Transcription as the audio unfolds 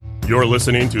You're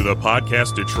listening to the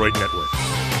Podcast Detroit Network.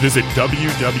 Visit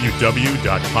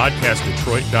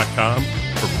www.podcastdetroit.com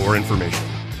for more information.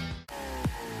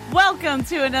 Welcome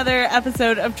to another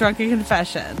episode of Drunken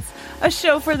Confessions, a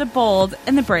show for the bold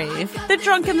and the brave, the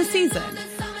drunk in the season,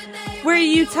 where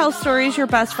you tell stories your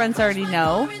best friends already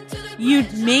know, you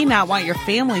may not want your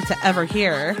family to ever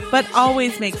hear, but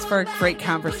always makes for a great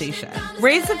conversation.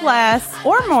 Raise a glass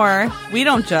or more, we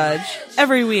don't judge,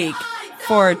 every week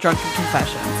for Drunken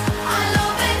Confessions.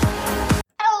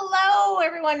 Hello,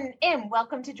 everyone, and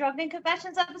welcome to Drunken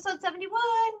Confessions, episode 71.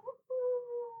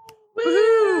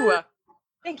 Woohoo!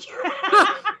 Thank you.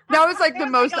 That was like the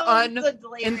most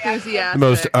unenthusiastic.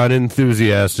 Most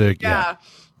unenthusiastic. Yeah.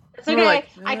 It's okay. Like,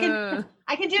 I can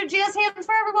do jazz hands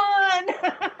for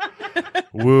everyone.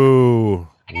 Woo.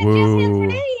 I got jazz hands for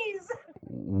days.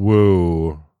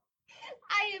 Woo.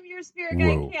 I am your spirit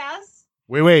guide, Whoa. Cass.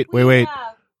 Wait. We have-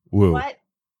 Woo. What?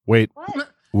 Wait. What?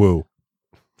 Woo.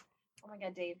 Oh my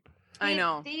God, Dave. I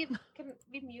know. Dave, can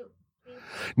we mute? Dave?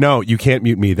 No, you can't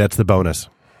mute me. That's the bonus.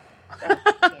 Damn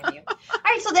you. All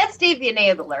right, so that's Dave the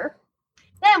Enabler.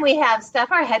 Then we have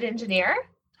Steph, our head engineer.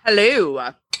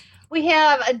 Hello. We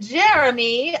have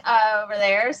Jeremy over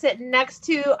there sitting next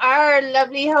to our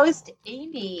lovely host,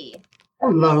 Amy.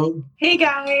 Hello. Hey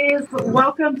guys,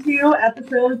 welcome to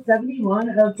episode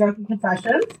 71 of Drunken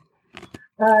Confessions.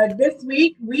 This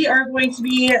week we are going to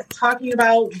be talking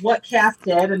about what Cass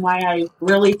did and why I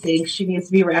really think she needs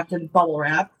to be wrapped in bubble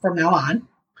wrap from now on.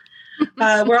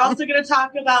 We're also going to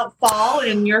talk about fall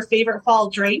and your favorite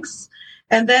fall drinks.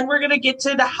 And then we're going to get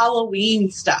to the Halloween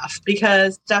stuff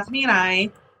because Stephanie and I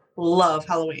love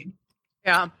Halloween.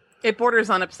 Yeah. It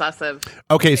borders on obsessive.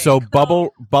 Okay, so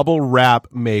bubble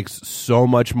wrap makes so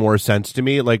much more sense to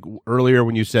me. Like earlier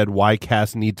when you said why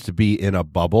Cass needs to be in a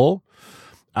bubble,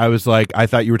 I was like, I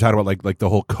thought you were talking about like the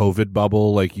whole COVID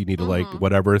bubble, like you need to like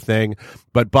whatever thing.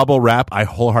 But bubble wrap, I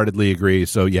wholeheartedly agree.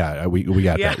 So yeah, we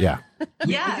got that. Yeah.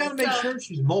 Yeah, You gotta make sure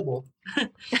she's mobile.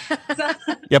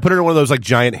 Yeah, put her in one of those like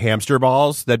giant hamster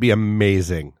balls. That'd be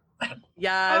amazing.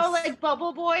 Yes. Oh, like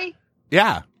Bubble Boy?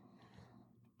 Yeah.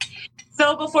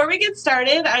 So before we get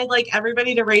started, I'd like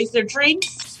everybody to raise their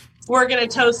drinks. We're going to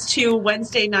toast to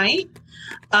Wednesday night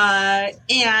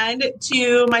and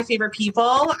to my favorite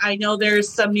people. I know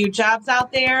there's some new jobs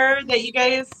out there that you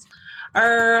guys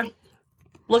are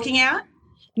looking at.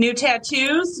 New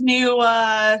tattoos, new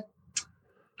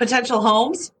potential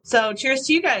homes. So cheers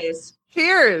to you guys.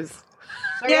 Cheers.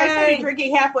 Sorry, I started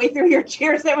drinking halfway through your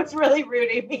cheers. That was really rude,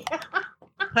 Amy.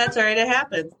 That's all right. It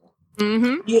happens.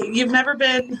 Mm-hmm. You've never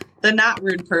been the not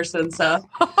rude person, so.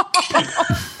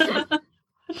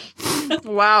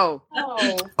 Wow.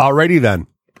 Oh, Alrighty then.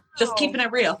 Just keeping it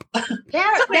real.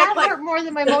 that hurt more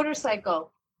than my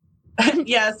motorcycle.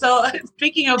 Yeah, so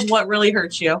speaking of what really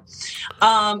hurts you,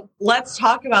 let's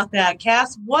talk about that.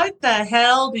 Cass, what the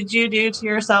hell did you do to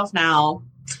yourself now?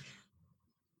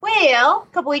 Well,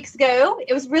 a couple weeks ago,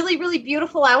 it was really, really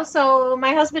beautiful out. So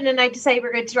my husband and I decided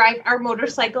we're going to drive our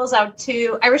motorcycles out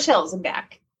to Irish Hills and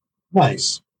back.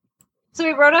 Nice. So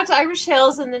we rode out to Irish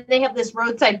Hills, and then they have this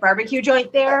roadside barbecue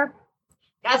joint there.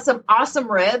 Got some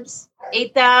awesome ribs.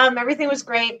 Ate them. Everything was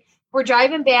great. We're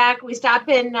driving back. We stop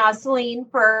in Saline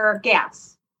for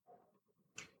gas.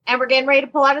 And we're getting ready to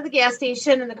pull out of the gas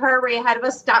station, and the car right ahead of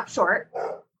us stopped short.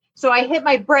 So I hit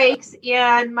my brakes,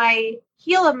 and my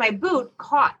heel of my boot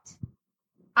caught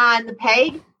on the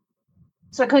peg.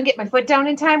 So I couldn't get my foot down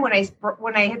in time when I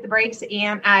hit the brakes,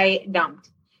 and I dumped.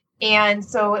 And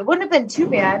so it wouldn't have been too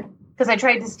bad because I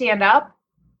tried to stand up.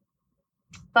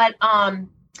 But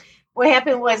what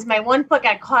happened was my one foot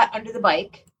got caught under the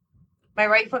bike. My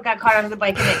right foot got caught under the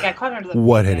bike, and it got caught under the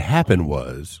What had happened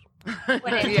was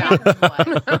what had happened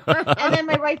was. And then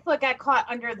my right foot got caught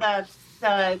under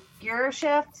the gear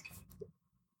shift.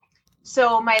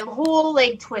 So my whole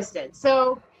leg twisted.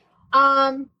 So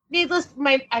needless,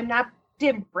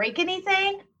 didn't break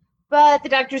anything, but the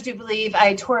doctors do believe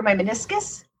I tore my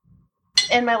meniscus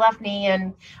in my left knee,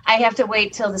 and I have to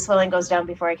wait till the swelling goes down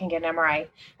before I can get an MRI.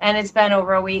 And it's been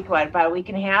over a week, about a week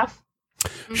and a half.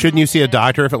 Shouldn't you see a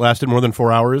doctor if it lasted more than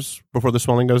 4 hours before the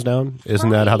swelling goes down? Isn't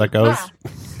that how that goes?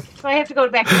 Yeah. So I have to go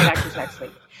back to the doctor's next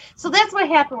week. So that's what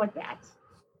happened with that.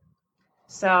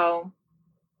 So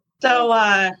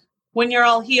when you're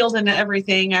all healed and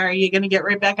everything, are you going to get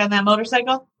right back on that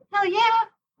motorcycle? hell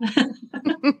yeah.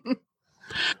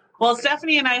 Well,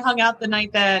 Stephanie and I hung out the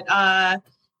night that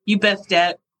you biffed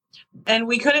it. And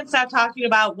we couldn't stop talking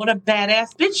about what a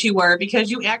badass bitch you were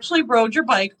because you actually rode your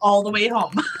bike all the way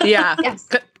home. Yeah. Yes.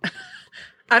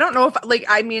 I don't know if,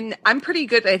 I'm pretty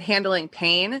good at handling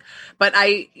pain, but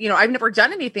I've never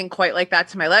done anything quite like that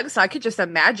to my legs. So I could just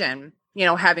imagine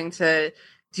having to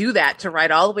do that to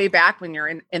ride all the way back when you're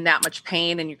in that much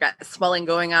pain and you've got swelling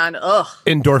going on. Ugh.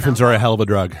 Endorphins are a hell of a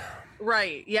drug.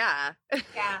 Right. Yeah.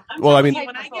 Yeah. Well, I mean,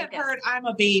 when I get hurt, I'm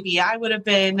a baby. I would have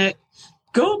been,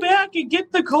 go back and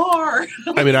get the car.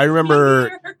 I mean, I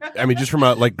remember,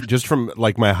 just from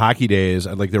my hockey days,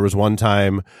 like there was one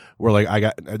time where I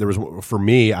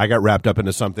got wrapped up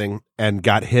into something and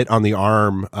got hit on the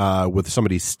arm with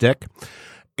somebody's stick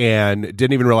and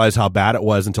didn't even realize how bad it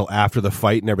was until after the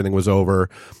fight and everything was over.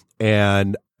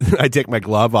 And I take my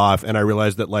glove off and I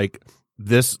realized that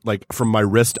this, from my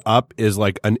wrist up is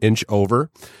an inch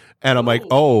over. And I'm like,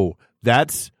 oh,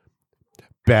 that's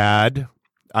bad.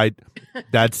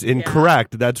 That's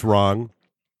incorrect. That's wrong.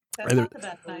 That's not the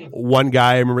best thing. One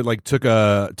guy I remember took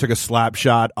a slap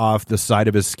shot off the side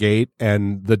of his skate,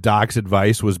 and the doc's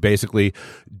advice was basically,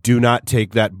 do not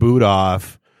take that boot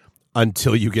off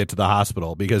until you get to the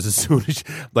hospital, because as soon as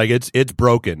it's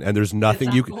broken and there's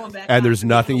nothing you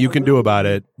can do about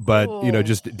it, but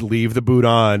just leave the boot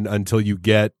on until you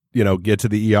get to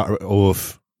the ER.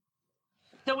 Oof.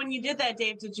 So when you did that,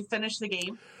 Dave, did you finish the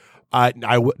game? No,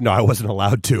 I wasn't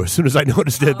allowed to. As soon as I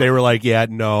noticed it, they were like, I've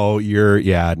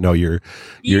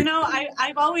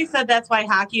always said that's why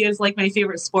hockey is my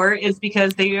favorite sport, is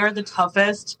because they are the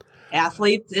toughest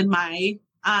athletes in my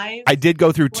eyes. I did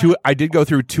go through two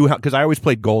because I always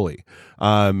played goalie.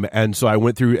 And so I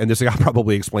went through, and this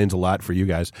probably explains a lot for you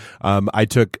guys. I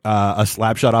took a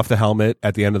slap shot off the helmet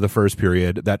at the end of the first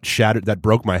period that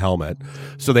broke my helmet.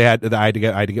 So I had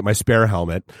to get my spare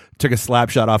helmet. Took a slap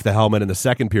shot off the helmet in the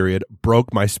second period,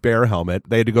 broke my spare helmet.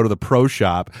 They had to go to the pro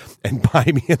shop and buy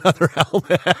me another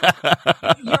helmet.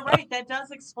 You're right. That does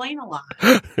explain a lot.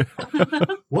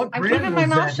 What I'm brand keeping my was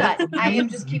mouth that? shut. I am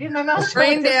just keeping my mouth shut.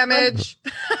 Brain damage.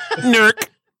 Nerk.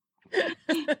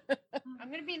 I'm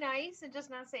gonna be nice and just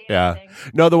not say Yeah. anything.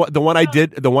 No, the one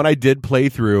I did play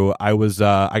through, I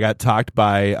got talked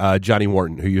by Johnny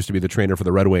Morton, who used to be the trainer for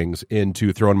the Red Wings,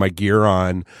 into throwing my gear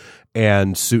on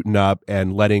and suiting up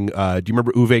and letting. Do you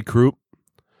remember Uwe Krupp?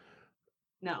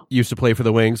 No. Used to play for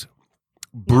the Wings.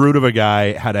 Brute of a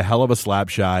guy, had a hell of a slap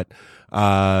shot,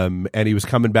 and he was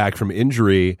coming back from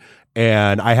injury.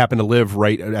 And I happened to live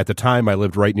at the time. I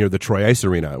lived right near the Troy Ice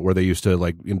Arena, where they used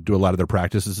to do a lot of their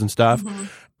practices and stuff. Mm-hmm.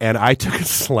 And I took a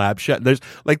slap shot. There's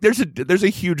a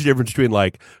huge difference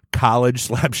between college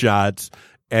slap shots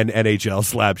and NHL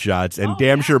slap shots,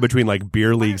 and sure between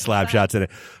beer league 100%. Slap shots. And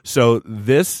so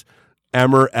this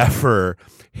Emmer effer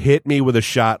hit me with a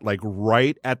shot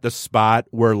right at the spot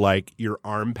where your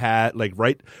arm pad,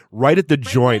 right at the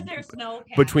joint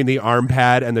between the arm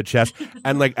pad and the chest.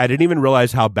 And I didn't even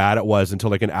realize how bad it was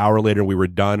until an hour later we were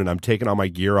done and I'm taking all my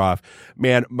gear off.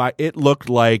 Man, it looked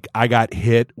like I got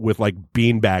hit with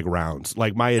beanbag rounds.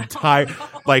 My entire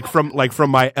from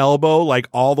my elbow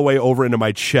all the way over into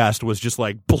my chest was just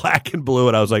black and blue,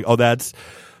 and I was like, oh, that's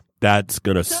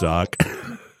gonna suck.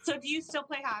 So do you still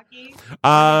play hockey?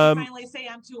 Finally say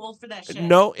I'm too old for that shit.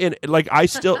 No, and I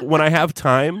still, when I have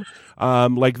time,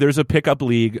 there's a pickup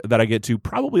league that I get to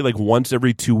probably once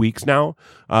every 2 weeks now.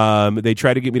 They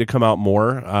try to get me to come out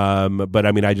more, but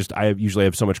I mean, I usually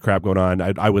have so much crap going on.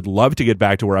 I would love to get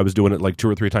back to where I was doing it 2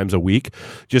 or 3 times a week,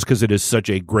 just because it is such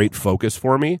a great focus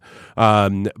for me.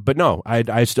 But no, I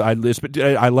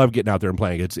love getting out there and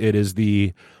playing. It is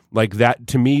the that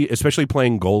to me, especially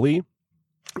playing goalie.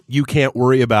 You can't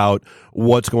worry about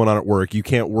what's going on at work. You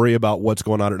can't worry about what's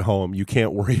going on at home. You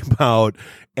can't worry about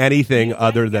anything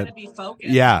other than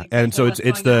and so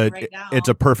it's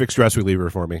a perfect stress reliever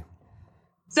for me.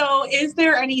 So is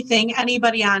there anything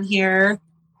anybody on here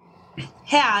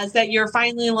has that you're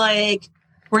finally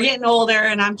we're getting older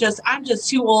and I'm just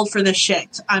too old for this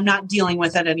shit. I'm not dealing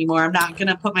with it anymore. I'm not going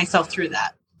to put myself through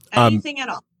that. Anything at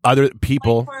all. Other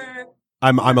people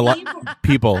I'm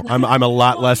a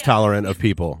lot less tolerant of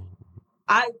people.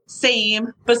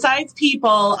 Same. Besides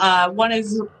people, one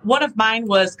of mine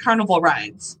was carnival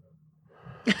rides.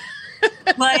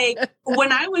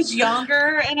 When I was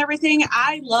younger and everything,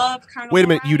 I loved carnival. Wait a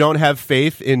minute, rides. You don't have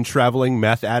faith in traveling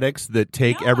meth addicts that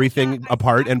take everything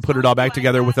apart and put it all back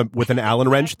together with an Allen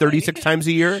wrench 36 times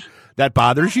a year? That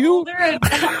bothers you?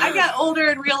 I got older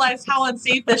and realized how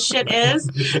unsafe this shit is.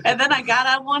 And then I got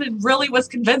on one and really was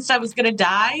convinced I was going to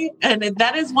die. And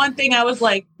that is one thing I was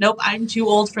like, nope, I'm too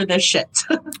old for this shit.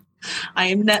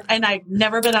 and I've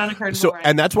never been on a carnival ride.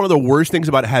 And that's one of the worst things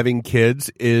about having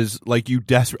kids is I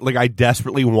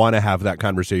desperately want to have that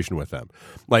conversation with them.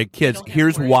 Kids,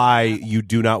 here's why you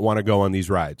do not want to go on these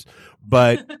rides.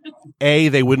 But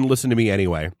they wouldn't listen to me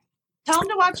anyway. Tell them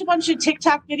to watch a bunch of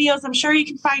TikTok videos. I'm sure you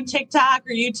can find TikTok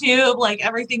or YouTube,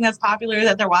 everything that's popular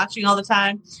that they're watching all the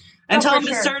time. And tell for them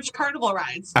to sure. search carnival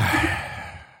rides.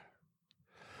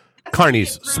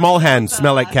 Carnies, small hens,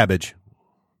 smell like cabbage.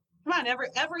 Come on,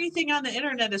 everything on the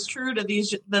internet is true to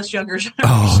this younger generation.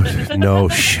 Oh, no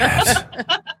shit.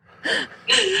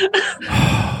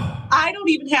 I don't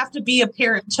even have to be a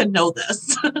parent to know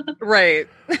this. Right.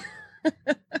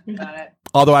 Got it.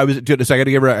 Although I gotta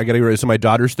give her. So my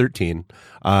daughter's 13,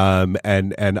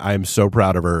 and I'm so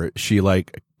proud of her. She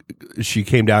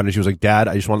came down and she was like, "Dad,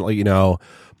 I just want to let you know,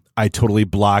 I totally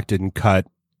blocked and cut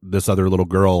this other little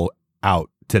girl out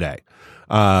today."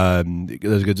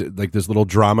 Like this little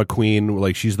drama queen,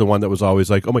 like she's the one that was always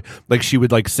like, oh my, like she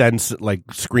would like send like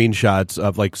screenshots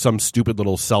of like some stupid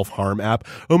little self-harm app.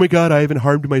 Oh my God, I haven't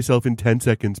harmed myself in 10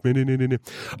 seconds.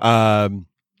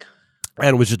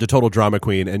 And was just a total drama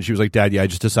queen. And she was like, Dad, yeah, I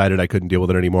just decided I couldn't deal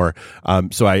with it anymore.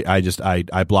 So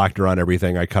I blocked her on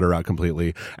everything. I cut her out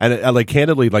completely. And like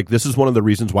candidly, like this is one of the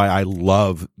reasons why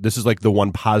this is like the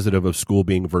one positive of school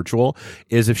being virtual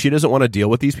is if she doesn't want to deal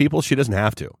with these people, she doesn't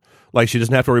have to. Like she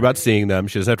doesn't have to worry about seeing them.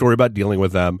 She doesn't have to worry about dealing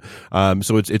with them.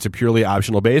 So it's a purely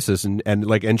optional basis.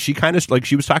 And she kind of like,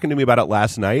 she was talking to me about it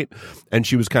last night and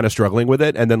she was kind of struggling with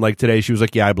it. And then like today she was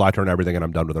like, yeah, I blocked her and everything and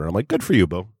I'm done with her. I'm like, good for you,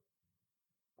 boo.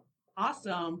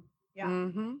 Awesome. Yeah.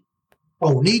 Mm-hmm.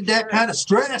 Oh, need that kind of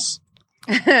stress.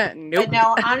 Nope. But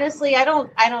no, honestly, I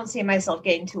don't see myself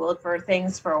getting too old for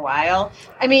things for a while.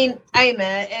 I mean, I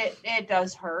admit it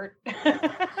does hurt.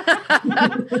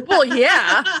 Well,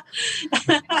 yeah.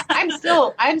 I'm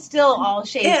still all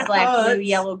shades It black, blue, hurts.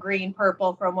 yellow, green,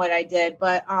 purple from what I did,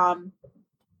 but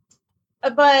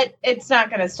it's not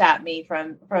going to stop me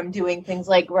from doing things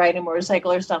like ride a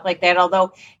motorcycle or stuff like that.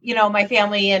 Although, you know, my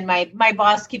family and my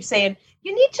boss keep saying,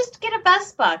 you need just to get a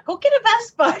Vespa. Go get a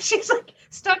Vespa. She's like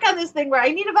stuck on this thing where I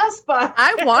need a Vespa.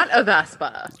 I want a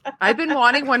Vespa. I've been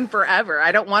wanting one forever.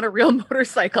 I don't want a real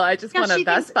motorcycle. I just want a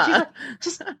Vespa.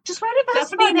 She's like, just ride a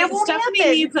Vespa. and it won't Stephanie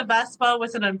happen. needs a Vespa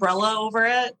with an umbrella over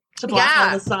it to block all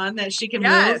the sun that she can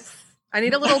move. I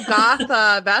need a little goth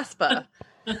Vespa.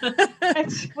 With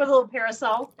a little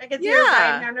parasol. I can see her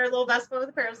riding on her little Vespa with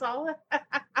a parasol. All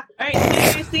right, so you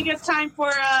guys think it's time for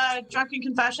a drunken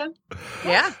confession?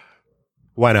 Yeah.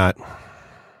 Why not?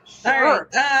 All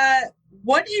right.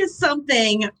 What is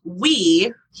something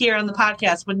we here on the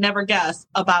podcast would never guess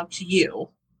about you?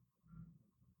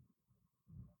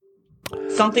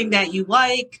 Something that you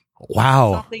like.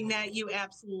 Wow. Something that you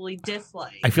absolutely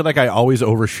dislike. I feel like I always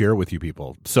overshare with you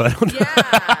people. So I don't know.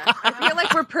 Yeah. I feel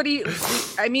like we're pretty,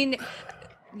 I mean,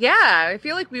 yeah, I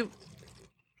feel like it's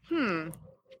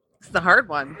the hard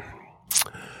one.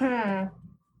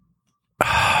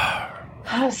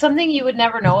 Something you would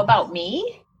never know about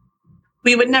me?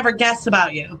 We would never guess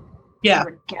about you. Yeah.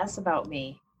 Never guess about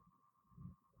me.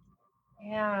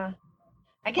 Yeah.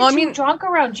 I get too drunk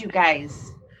around you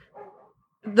guys.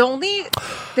 The only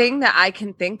thing that I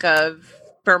can think of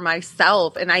for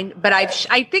myself,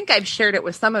 I think I've shared it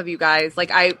with some of you guys. Like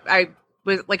I'm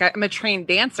a trained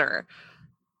dancer.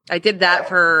 I did that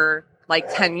for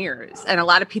like 10 years, and a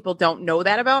lot of people don't know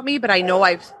that about me. But I know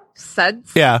I've said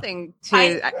something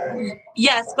to.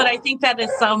 Yes, but I think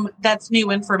that's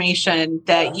new information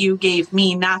that you gave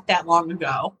me not that long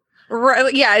ago.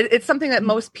 Right? Yeah, it's something that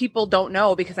most people don't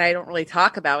know because I don't really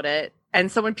talk about it. And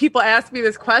so when people ask me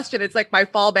this question, it's like my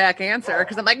fallback answer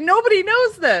because I'm like, nobody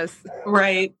knows this.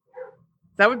 Right.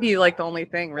 That would be like the only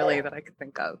thing really that I could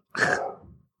think of.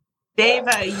 Dave,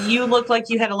 you look like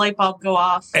you had a light bulb go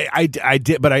off. I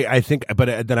did, but I think,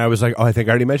 but then I was like, oh, I think I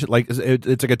already mentioned, like,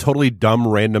 it's like a totally dumb,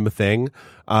 random thing.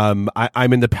 I'm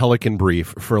in the Pelican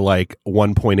Brief for like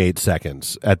 1.8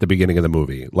 seconds at the beginning of the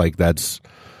movie. Like that's.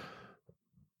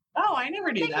 Oh, I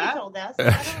never knew that. You told us. I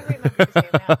don't remember saying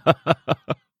that.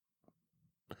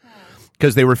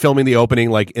 Because they were filming the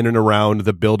opening like in and around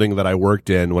the building that I worked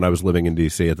in when I was living in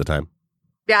DC at the time.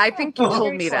 Yeah, I think you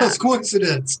told me that. That's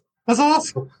coincidence. That's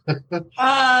awesome.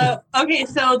 Okay,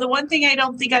 so the one thing I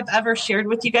don't think I've ever shared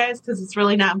with you guys because it's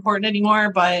really not important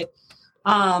anymore, but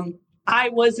I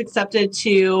was accepted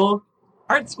to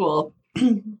art school,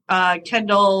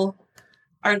 Kendall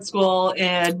Art School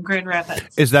in Grand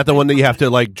Rapids. Is that the one that you have to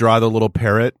like draw the little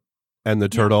parrot and the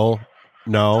turtle?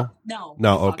 No.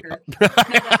 Okay.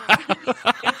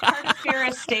 It's part of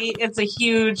Ferris State. It's a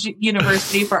huge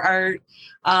university for art.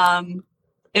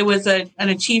 It was an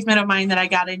achievement of mine that I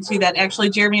got into that actually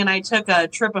Jeremy and I took a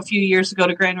trip a few years ago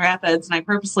to Grand Rapids, and I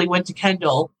purposely went to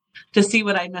Kendall to see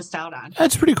what I missed out on.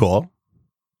 That's pretty cool.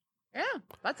 Yeah,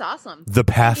 that's awesome. The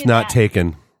path not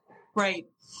taken. Right.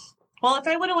 Well, if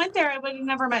I would have went there, I would have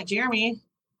never met Jeremy.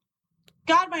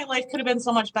 God, my life could have been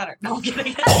so much better. No, I'm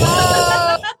kidding.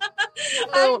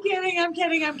 I'm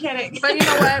kidding. But you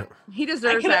know what? He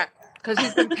deserves that. Because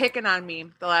he's been picking on me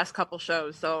the last couple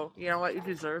shows. So, you know what? You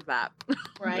deserve that.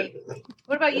 Right.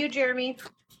 What about you, Jeremy?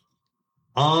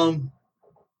 Did I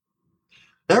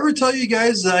ever tell you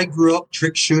guys that I grew up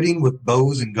trick shooting with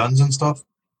bows and guns and stuff?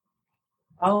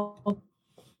 Oh,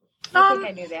 I think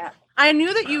I knew that. I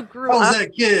knew that you grew I was up.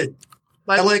 that kid.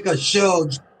 But, I like a show.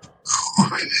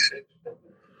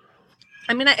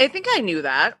 I mean, I think I knew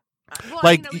that. Well,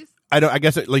 Like, I mean, I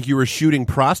guess like you were shooting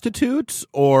prostitutes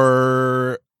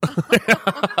or. Kind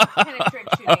of trick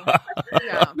shooting.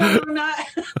 yeah. no, not.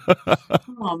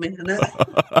 Oh man,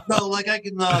 No, like I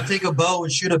can take a bow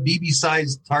and shoot a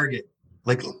BB-sized target,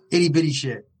 like itty bitty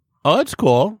shit. Oh, that's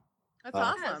cool. That's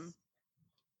awesome.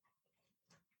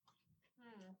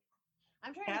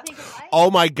 I'm trying to think of life. Oh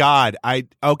my god!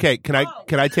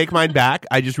 Can I take mine back?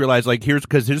 I just realized like here's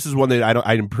because this is one that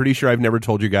I'm pretty sure I've never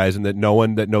told you guys, and that no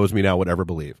one that knows me now would ever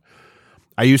believe.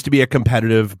 I used to be a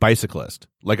competitive bicyclist.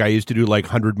 Like I used to do like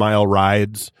 100-mile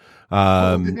rides,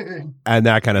 and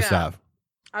that kind of stuff.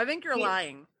 I think you're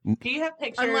lying. do you have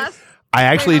pictures? Unless I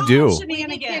actually do. We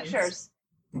need pictures.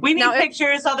 We need Now, if-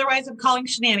 pictures, otherwise I'm calling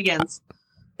shenanigans.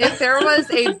 if there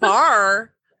was a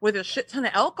bar with a shit ton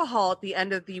of alcohol at the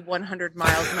end of the 100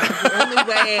 miles, and that's the only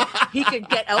way he could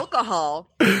get alcohol,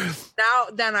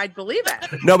 then I'd believe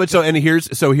it. No, but here's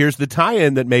the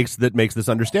tie-in that makes this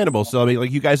understandable. So I mean, like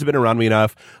you guys have been around me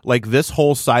enough. Like this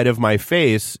whole side of my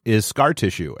face is scar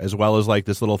tissue, as well as like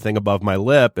this little thing above my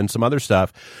lip and some other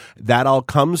stuff. That all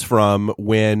comes from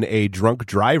when a drunk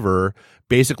driver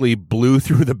basically blew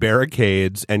through the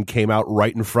barricades and came out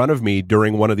right in front of me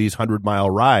during one of these 100-mile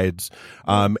rides,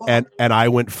 and I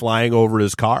went flying over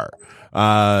his car.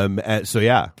 And so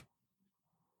yeah.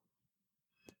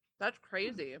 That's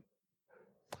crazy.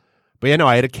 But yeah, no,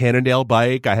 I had a Cannondale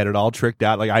bike. I had it all tricked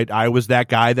out. Like I was that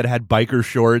guy that had biker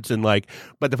shorts and like,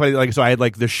 but the funny, like, so I had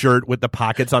like the shirt with the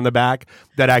pockets on the back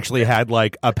that actually had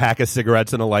like a pack of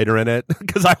cigarettes and a lighter in it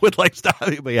because I would like stop.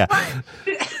 But yeah.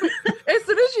 As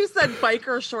soon as you said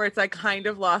biker shorts, I kind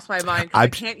of lost my mind. I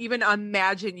can't even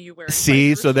imagine you wearing.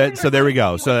 See, so there we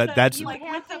go. So that's You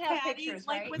have to have pictures,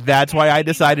 right? that's why I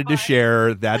decided to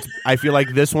share. I feel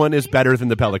like this one is better than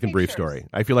the Pelican Brief story.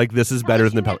 I feel like this is better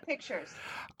than the Pelican. Pictures.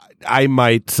 I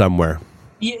might somewhere.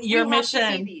 Your We have to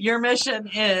mission, see these. your mission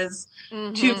is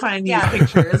Mhm. to find these Yeah.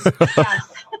 pictures.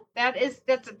 Yes,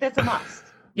 that's a must.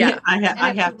 Yeah.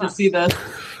 I have to see this.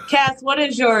 Cass, what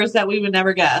is yours that we would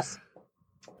never guess?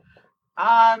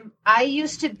 I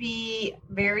used to be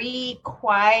very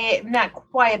quiet, not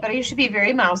quiet, but I used to be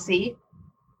very mousy,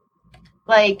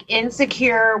 like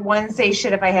insecure, wouldn't say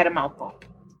shit if I had a mouthful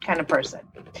kind of person.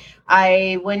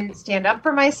 I wouldn't stand up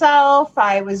for myself.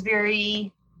 I was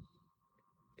very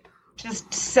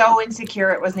just so insecure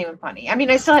it wasn't even funny. I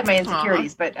mean, I still had my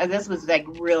insecurities, but this was like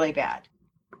really bad.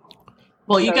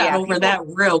 Well, you So, got yeah, over people- that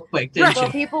real quick, didn't Well,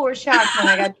 you? people were shocked when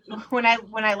I got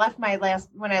when I left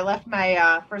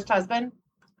my first husband.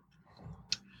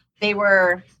 They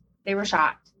were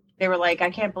shocked. They were like, "I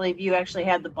can't believe you actually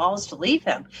had the balls to leave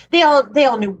him." They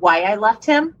all knew why I left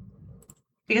him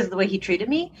because of the way he treated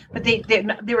me, but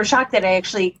they were shocked that I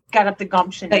actually got up the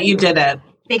gumption That you did it.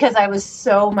 because I was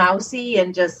so mousy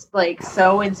and just like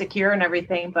so insecure and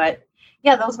everything. But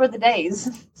yeah, those were the days.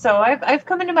 So I've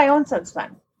come into my own since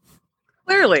then.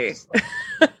 Clearly.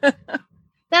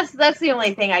 That's the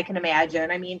only thing I can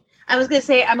imagine. I mean, I was gonna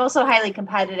say I'm also highly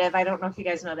competitive. I don't know if you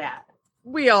guys know that.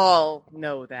 We all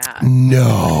know that.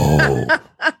 No.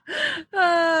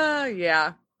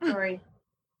 Yeah. Sorry.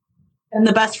 And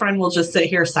the best friend will just sit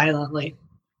here silently.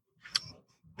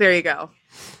 There you go.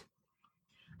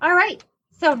 All right.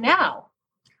 So now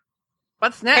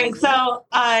What's Okay, next? so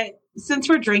since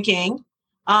we're drinking,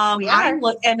 We are.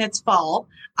 and it's fall,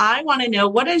 I want to know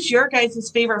what is your guys'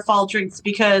 favorite fall drinks?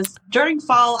 Because during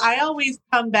fall, I always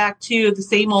come back to the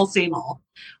same old,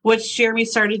 which Jeremy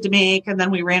started to make, and then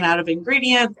we ran out of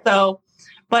ingredients. So,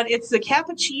 but it's the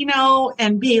cappuccino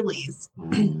and Bailey's.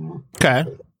 Okay.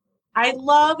 I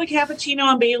love a cappuccino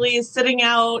and Bailey's sitting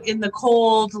out in the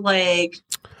cold, like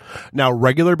Now,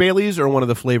 regular Baileys or one of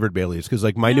the flavored Baileys? Because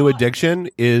like my new addiction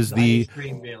is the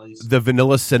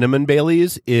vanilla cinnamon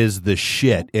Baileys is the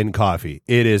shit in coffee.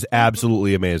 It is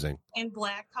absolutely amazing. in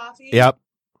black coffee. Yep.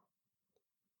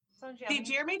 See,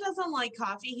 Jeremy doesn't like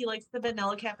coffee. He likes the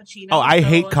vanilla cappuccino. Oh, I so-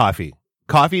 hate coffee.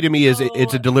 Coffee to me is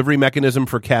it's a delivery mechanism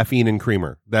for caffeine and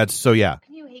creamer. That's so yeah. How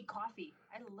can you hate coffee?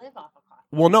 I live off of coffee.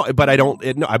 Well, no, but I don't.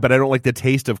 But I don't like the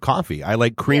taste of coffee. I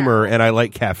like creamer and I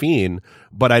like caffeine,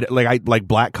 but I like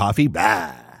black coffee.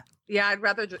 Bah. Yeah, I'd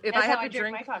rather if That's I how have I to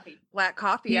drink my coffee. black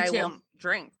coffee, Me I too. won't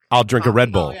drink. I'll drink a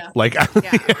Red Bull. Oh, yeah. Like I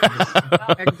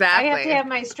Exactly. have to have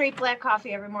my straight black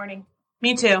coffee every morning.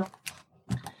 Me too.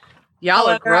 Y'all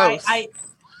are gross.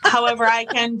 However, I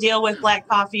can deal with black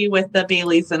coffee with the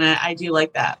Baileys in it. I do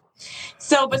like that.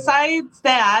 So besides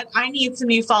that, I need some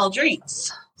new fall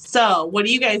drinks. So what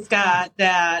do you guys got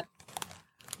that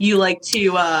you like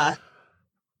to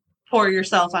pour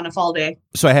yourself on a fall day?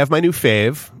 So I have my new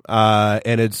fave,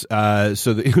 and it's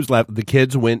it was the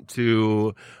kids went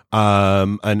to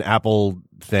an apple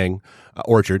thing,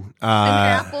 orchard. An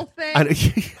apple thing.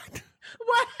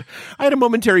 What? I had a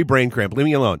momentary brain cramp. Leave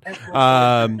me alone.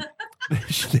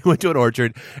 They went to an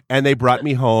orchard and they brought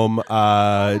me home.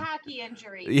 Hockey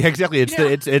injury. Yeah, exactly.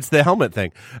 It's the helmet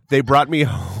thing. They brought me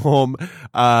home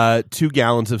 2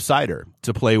 gallons of cider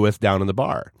to play with down in the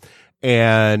bar.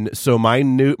 And so my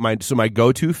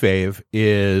go-to fave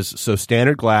is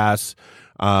standard glass,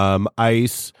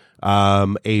 ice,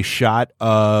 a shot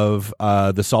of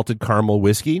the salted caramel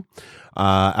whiskey,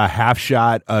 a half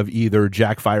shot of either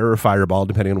Jack Fire or Fireball,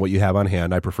 depending on what you have on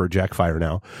hand. I prefer Jack Fire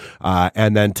now,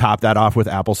 and then top that off with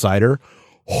apple cider.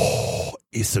 Oh,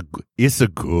 it's a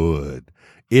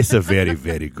very,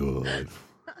 very good.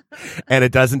 And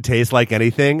it doesn't taste like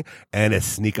anything, and it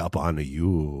sneak up on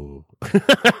you.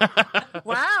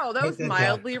 Wow, that was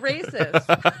mildly racist.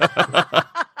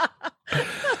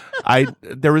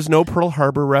 There was no Pearl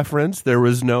Harbor reference. There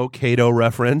was no Cato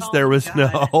reference. There was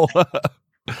no.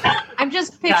 I'm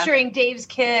just picturing Dave's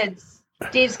kids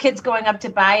going up to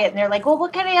buy it, and they're like, well,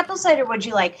 what kind of apple cider would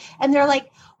you like? And they're like,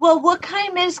 well, what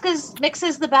kind mixes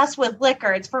the best with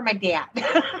liquor? It's for my dad.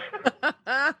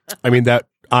 I mean, that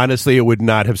honestly, it would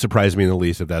not have surprised me in the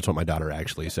least if that's what my daughter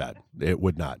actually said. It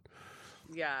would not.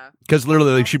 Yeah. Because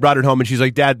literally, like, she brought it home and she's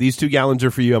like, Dad, these 2 gallons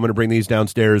are for you. I'm going to bring these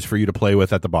downstairs for you to play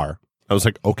with at the bar. I was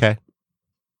like, okay.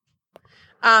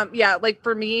 Yeah, like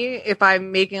for me, if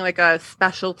I'm making like a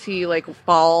specialty like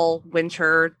fall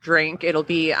winter drink, it'll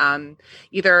be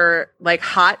either like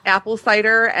hot apple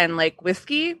cider and like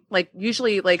whiskey, like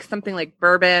usually like something like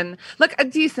bourbon, like a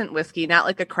decent whiskey, not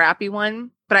like a crappy one,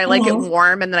 but I like it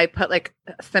warm, and then I put like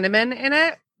cinnamon in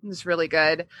it. It's really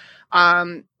good.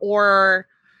 Or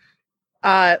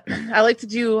I like to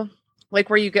do like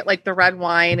where you get like the red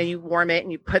wine and you warm it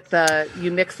and you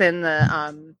mix in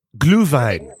the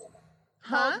Glühwein.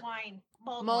 Huh?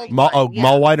 Mulled Mulled wine.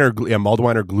 Mulled wine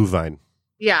or Glühwein.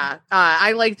 Yeah,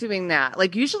 I like doing that.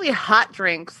 Like usually hot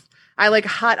drinks. I like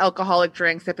hot alcoholic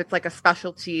drinks if it's like a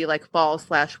specialty like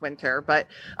fall/winter. But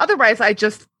otherwise, I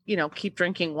just keep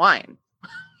drinking wine.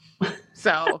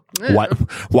 So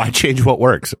why change what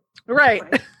works? Right,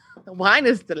 wine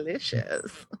is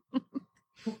delicious.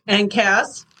 And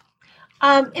Cass?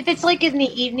 If it's like in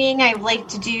the evening, I like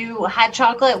to do hot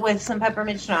chocolate with some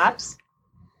peppermint schnapps.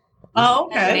 Oh,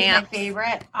 okay. That's my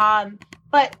favorite.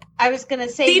 But I was gonna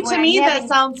say, see, to me, that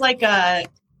sounds like a.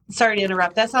 Sorry to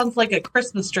interrupt. That sounds like a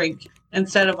Christmas drink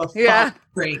instead of a fall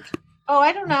drink. Oh,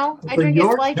 I don't know. I drink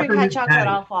hot chocolate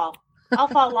all fall. All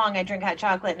fall long, I drink hot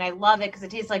chocolate, and I love it because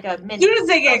it tastes like a mint. As soon as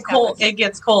they get cold, it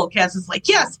gets cold. Cass is like,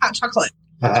 yes, hot chocolate.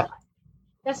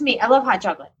 That's me. I love hot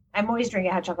chocolate. I'm always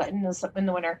drinking hot chocolate in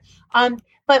the winter.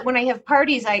 But when I have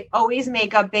parties, I always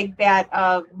make a big bat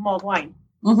of mulled wine.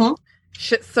 Mm-hmm.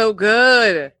 Shit's so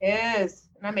good. It is.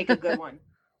 And I make a good one.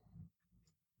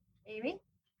 Amy?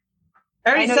 I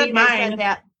already said mine. Said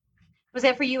that. Was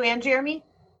that for you and Jeremy?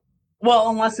 Well,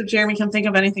 unless if Jeremy can think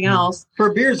of anything else.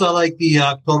 For beers, I like the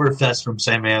Oktoberfest from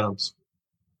Sam Adams.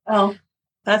 Oh,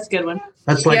 that's a good one.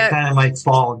 That's like kind of my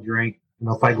fall drink.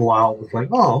 If I go out, it's like,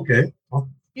 oh, okay. Well,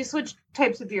 you switch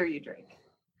types of beer you drink.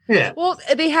 Yeah. Well,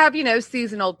 they have,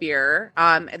 seasonal beer.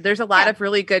 There's a lot of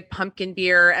really good pumpkin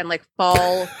beer and like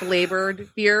fall flavored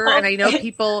beer. And I know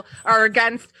people are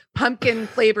against pumpkin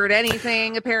flavored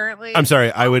anything, apparently. I'm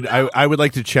sorry. I would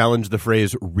like to challenge the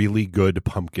phrase really good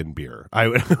pumpkin beer. I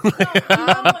would.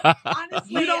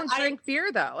 Honestly, you don't drink beer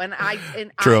though. And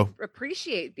True. I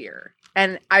appreciate beer.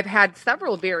 And I've had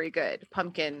several very good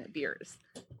pumpkin beers.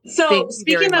 So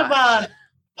speaking of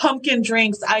pumpkin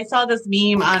drinks, I saw this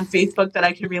meme on Facebook that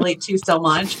I could relate to so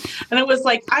much. And it was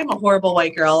like, I'm a horrible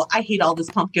white girl. I hate all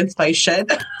this pumpkin spice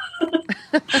shit.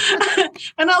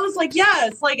 And I was like,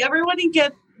 yes, like everybody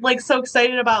get like so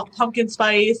excited about pumpkin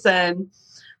spice and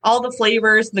all the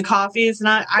flavors and the coffees. And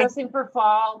I dressing for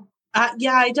fall.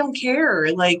 Yeah, I don't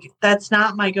care. Like that's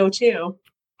not my go-to.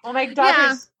 Well, my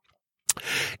daughter's.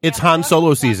 It's Han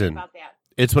Solo season.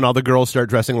 It's when all the girls start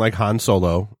dressing like Han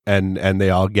Solo and they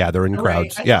all gather in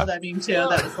crowds. Right. I saw that meme too.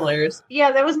 That was hilarious.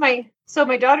 Yeah, that was my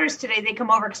daughters today, they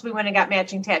come over because we went and got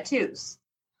matching tattoos.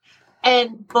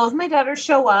 And both my daughters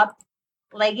show up,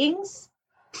 leggings,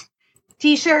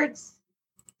 t-shirts,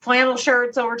 flannel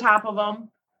shirts over top of them.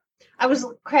 I was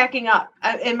cracking up.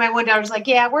 And my one daughter was like,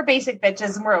 yeah, we're basic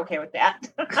bitches and we're okay with that.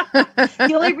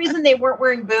 The only reason they weren't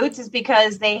wearing boots is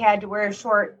because they had to wear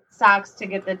short socks to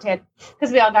get the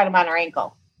because we all got them on our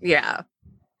ankle. Yeah.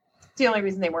 It's the only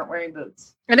reason they weren't wearing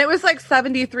boots. And it was like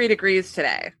 73 degrees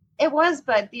today. It was,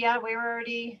 but yeah, we were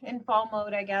already in fall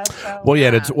mode, I guess. So. Well,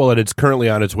 yeah, it's currently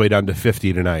on its way down to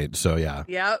 50 tonight. So yeah.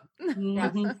 Yep.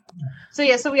 Mm-hmm.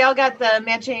 So we all got the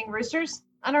matching roosters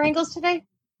on our ankles today.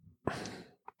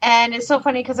 And it's so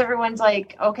funny because everyone's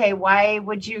like, okay, why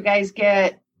would you guys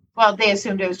get, well, they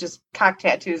assumed it was just cock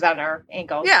tattoos on our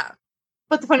ankles. Yeah.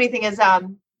 But the funny thing is,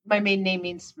 my maiden name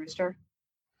means rooster.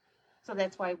 So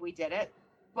that's why we did it.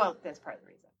 Well, that's part of the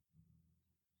reason.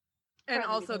 And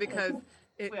also because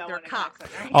they're cocks.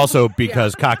 Also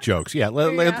because cock jokes. Yeah.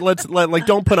 Let's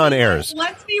don't put on airs.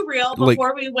 Let's be real.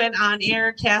 Before we went on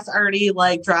air, Cass already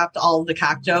dropped all of the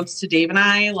cock jokes to Dave and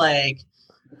I,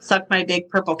 suck my big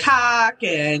purple cock,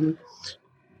 and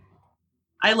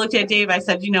I looked at Dave. I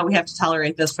said, we have to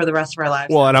tolerate this for the rest of our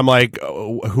lives. Well, and I'm like,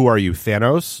 who are you,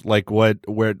 Thanos?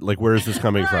 Where is this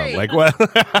coming from? Like what?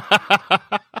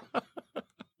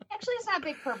 Actually, it's not a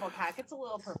big purple cock. It's a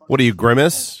little purple. What are you,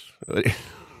 Grimace?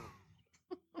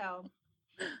 No,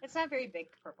 it's not a very big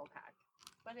purple cock,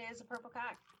 but it is a purple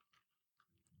cock.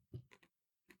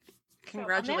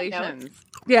 Congratulations.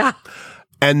 Yeah.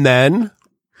 And then,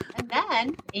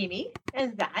 Amy,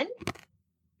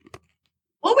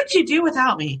 what would you do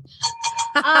without me?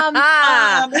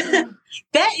 That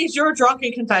is your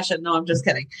drunken confession. No, I'm just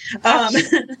kidding.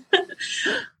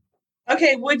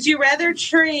 Okay, would you rather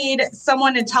trade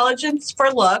someone intelligence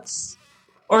for looks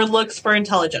or looks for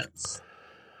intelligence?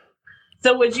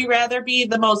 So would you rather be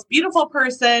the most beautiful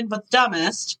person but the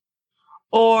dumbest,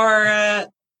 or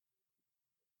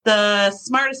the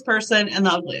smartest person and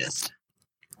the ugliest?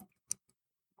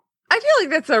 I feel like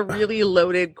that's a really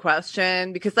loaded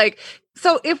question because,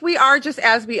 so if we are just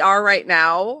as we are right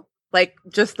now,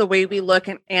 just the way we look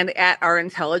and at our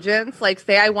intelligence,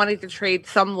 say I wanted to trade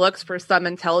some looks for some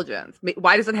intelligence.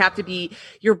 Why does it have to be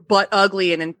your butt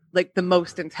ugly and the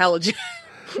most intelligent?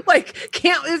 I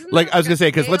was gonna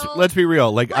say, because let's be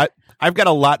real. I've got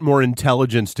a lot more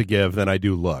intelligence to give than I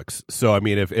do looks. So I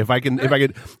mean, if I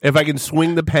can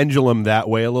swing the pendulum that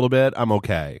way a little bit, I'm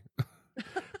okay.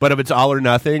 But if it's all or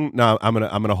nothing, no, I'm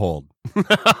gonna hold. Yeah,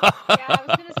 I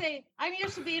was gonna say I'm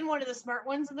used to being one of the smart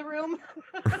ones in the room.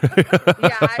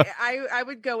 Yeah, I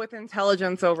would go with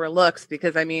intelligence over looks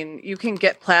because you can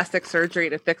get plastic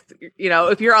surgery to fix.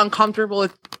 If you're uncomfortable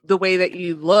with the way that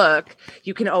you look,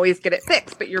 you can always get it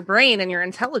fixed. But your brain and your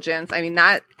intelligence,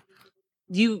 that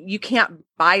you can't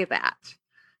buy that.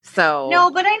 So no,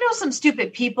 but I know some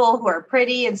stupid people who are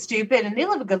pretty and stupid, and they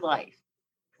live a good life.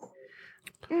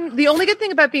 The only good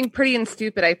thing about being pretty and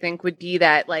stupid, I think, would be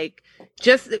that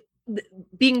just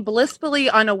being blissfully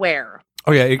unaware.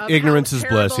 Oh yeah, ignorance is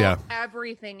bliss. Yeah,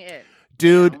 everything is.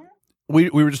 Dude, we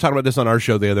were just talking about this on our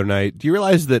show the other night. Do you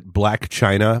realize that Black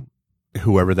China,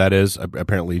 whoever that is,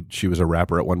 apparently she was a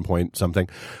rapper at one point, something.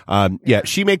 Yeah,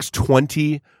 she makes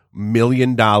 $20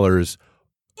 million a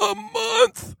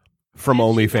month from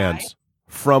OnlyFans.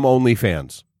 From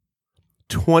OnlyFans,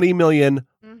 $20 million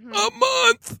a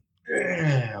month.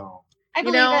 I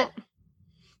believe it.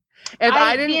 If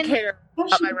I didn't care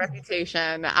about my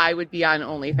reputation, I would be on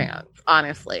OnlyFans,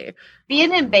 honestly.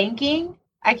 Being in banking,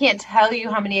 I can't tell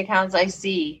you how many accounts I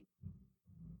see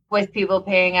with people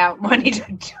paying out money to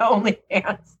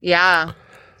OnlyFans. Yeah.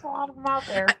 There's a lot of them out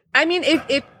there.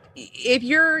 If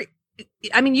you're,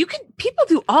 people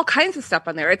do all kinds of stuff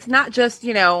on there. It's not just,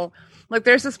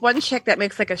 there's this one chick that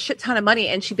makes a shit ton of money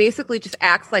and she basically just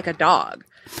acts like a dog.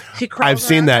 She I've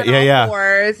seen that. Yeah.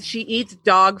 Floors. She eats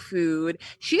dog food.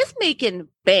 She's making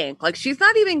bank. She's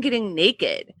not even getting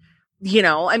naked.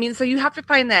 So you have to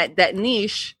find that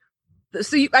niche.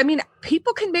 So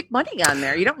people can make money on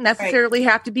there. You don't necessarily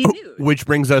have to be nude. Which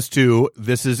brings us to,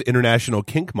 this is International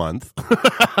Kink Month.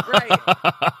 Right.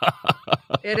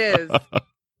 It is.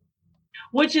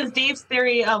 Which is Dave's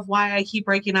theory of why I keep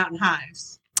breaking out in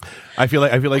hives. I feel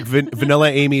like Vanilla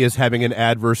Amy is having an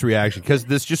adverse reaction because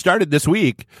this just started this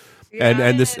week,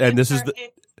 and this is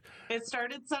it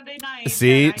started Sunday night.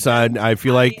 See, son, I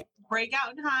feel like break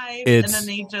out in hives, and then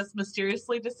they just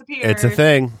mysteriously disappear. It's a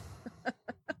thing.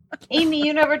 Amy,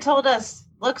 you never told us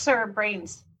looks or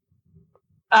brains.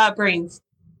 Brains.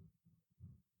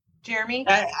 Jeremy,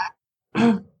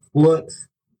 Looks.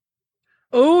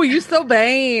 Oh, you so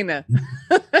vain.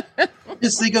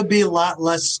 Just think it'd be a lot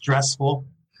less stressful.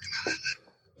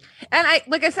 And I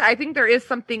think there is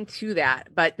something to that.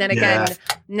 But then again,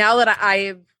 now that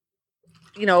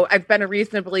I've been a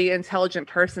reasonably intelligent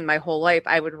person my whole life.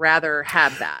 I would rather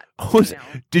have that.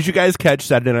 Did you guys catch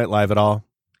Saturday Night Live at all?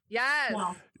 Yes.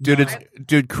 No.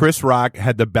 Dude, Chris Rock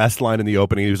had the best line in the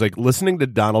opening. He was like, listening to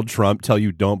Donald Trump tell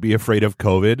you don't be afraid of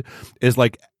COVID is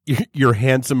like your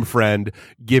handsome friend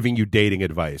giving you dating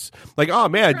advice. Like, oh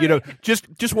man,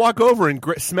 just walk over and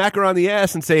smack her on the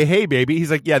ass and say, hey baby.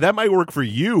 He's like, yeah, that might work for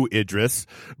you, Idris,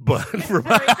 but for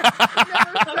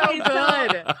Okay,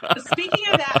 so speaking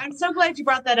of that, I'm so glad you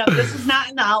brought that up. This is not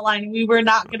in the outline. We were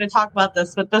not going to talk about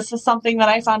this, but this is something that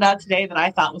I found out today that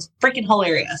I thought was freaking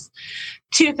hilarious.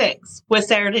 2 things with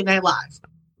Saturday Night Live.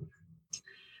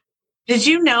 Did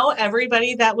you know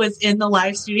everybody that was in the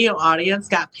live studio audience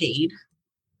got paid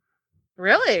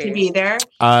Really? to be there?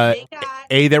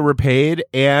 They were paid,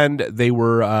 and they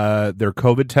were their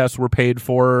COVID tests were paid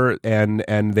for, and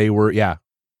they were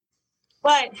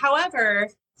But however,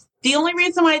 the only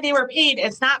reason why they were paid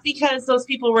is not because those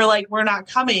people were like, we're not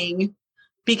coming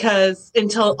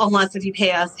unless if you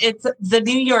pay us. It's the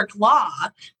New York law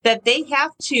that they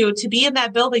have to be in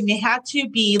that building. They have to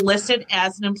be listed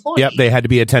as an employee. Yep, they had to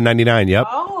be a 1099. Yep.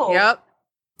 Oh. Yep.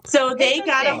 So they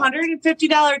got a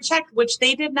 $150 check, which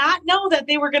they did not know that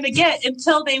they were going to get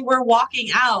until they were walking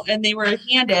out and they were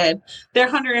handed their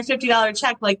 $150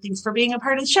 check. Like, thanks for being a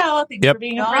part of the show. Thanks for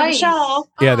being a part of the show.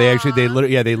 Yeah,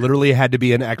 they literally had to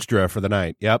be an extra for the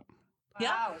night. Yep.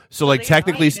 Wow. So like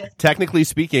technically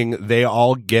speaking, they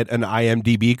all get an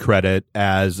IMDb credit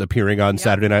as appearing on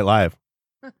Saturday Night Live.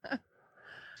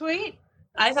 Sweet.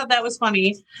 I thought that was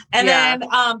funny. And then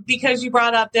because you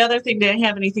brought up the other thing didn't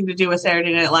have anything to do with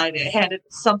Saturday Night Live. It had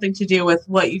something to do with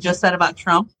what you just said about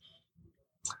Trump.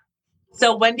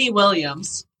 So Wendy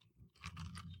Williams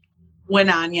went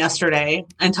on yesterday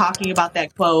and talking about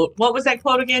that quote. What was that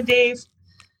quote again, Dave?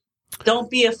 Don't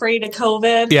be afraid of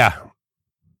COVID. Yeah.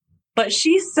 But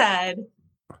she said,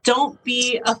 don't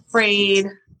be afraid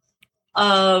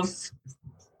of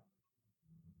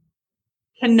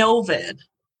COVID.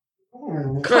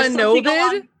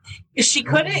 COVID? She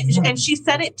couldn't, and she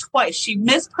said it twice. She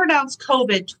mispronounced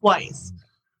COVID twice.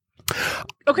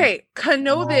 Okay,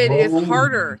 COVID is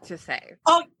harder to say.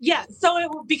 Oh yeah,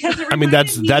 so because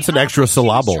that's an extra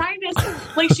syllable.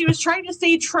 She was trying to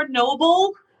say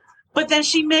Chernobyl, but then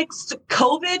she mixed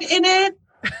COVID in it.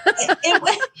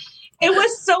 It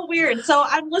was so weird. So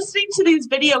I'm listening to these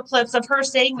video clips of her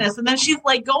saying this, and then she's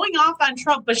like going off on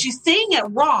Trump, but she's saying it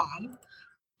wrong,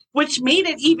 which made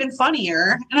it even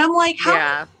funnier. And I'm like,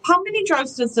 how many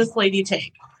drugs does this lady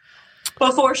take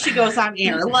before she goes on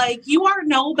air? Like, you are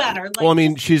no better. Like, well, I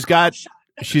mean, she's got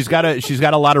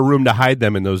a lot of room to hide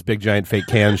them in those big giant fake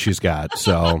cans she's got.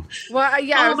 So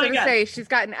I was going to say she's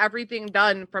gotten everything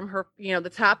done from her,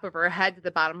 the top of her head to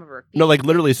the bottom of her feet. No, like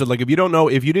literally. So like, if you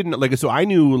didn't like, so I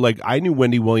knew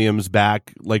Wendy Williams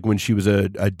back like when she was a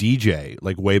DJ,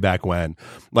 like way back when.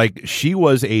 Like, she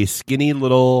was a skinny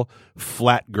little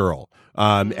flat girl.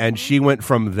 And she went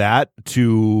from that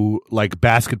to like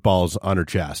basketballs on her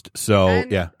chest. So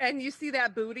and you see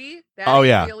that booty? That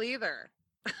ain't real either.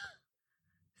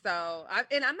 So,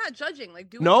 I'm not judging. Like,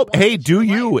 do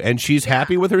you? And she's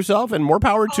happy with herself, and more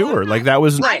power to her. Like, that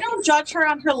was. I don't judge her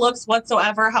on her looks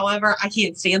whatsoever. However, I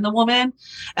can't stand the woman.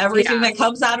 Everything that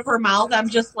comes out of her mouth, I'm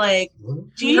just like,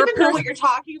 do you even know what you're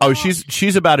talking about? Oh,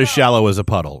 she's about as shallow as a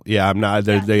puddle. Yeah, I'm not.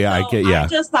 I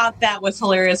just thought that was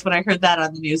hilarious when I heard that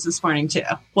on the news this morning too.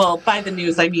 Well, by the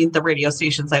news, I mean the radio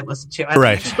stations I listen to. I don't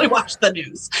actually watch the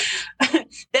news.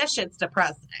 That shit's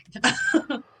depressing.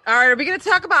 All right, are we going to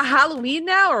talk about Halloween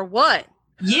now or what?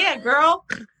 Yeah, girl.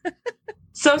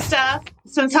 So, Steph,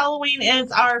 since Halloween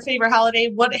is our favorite holiday,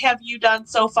 what have you done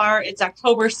so far? It's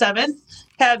October 7th.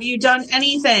 Have you done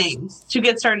anything to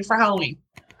get started for Halloween?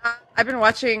 I've been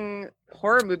watching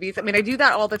horror movies. I mean, I do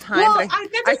that all the time. Well, but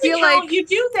I feel like you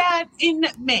do that in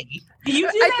May. You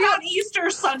do that on Easter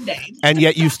Sunday. And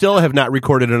yet you still have not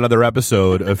recorded another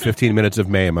episode of 15 Minutes of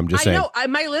Mayhem. I'm just saying. I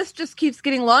know. My list just keeps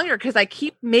getting longer because I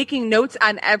keep making notes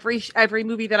on every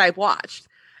movie that I've watched.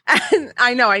 And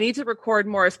I know I need to record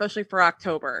more, especially for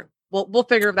October. We'll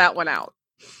figure that one out.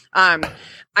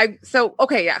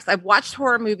 Yes, I've watched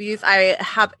horror movies. I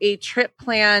have a trip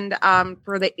planned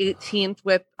for the 18th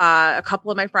with a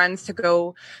couple of my friends to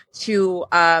go to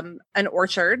an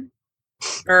orchard.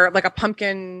 Or like a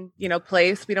pumpkin,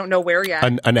 place. We don't know where yet.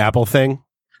 An apple thing?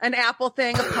 An apple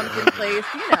thing, a pumpkin place,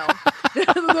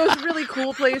 those really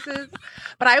cool places.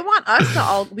 But I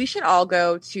want we should all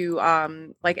go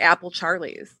to like Apple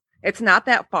Charlie's. It's not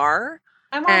that far.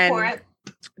 I'm all for it.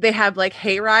 They have like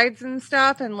hay rides and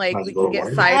stuff, and like we can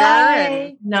get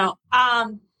cider. No.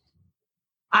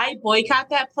 I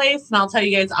boycott that place, and I'll tell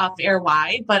you guys off air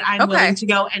why, but I'm willing to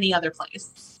go any other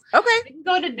place. Okay. We can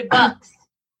go to DeBucks.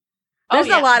 There's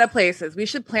a lot of places. We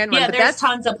should plan one. Yeah, but there's that's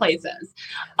tons of places.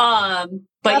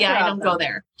 But yeah, I don't go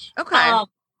there. okay.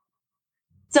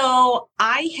 So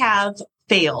I have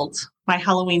failed my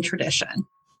Halloween tradition.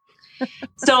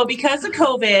 So because of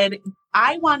COVID,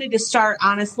 I wanted to start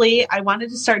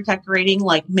decorating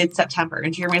like mid-September.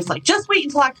 And Jeremy's like, just wait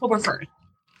until October 1st.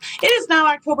 It is now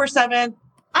October 7th.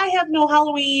 I have no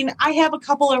Halloween. I have a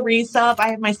couple of wreaths up. I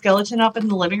have my skeleton up in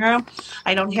the living room.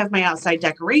 I don't have my outside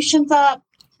decorations up.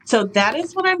 So that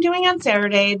is what I'm doing on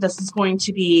Saturday. This is going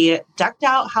to be decked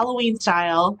out Halloween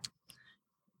style.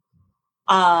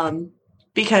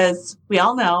 Because we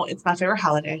all know it's my favorite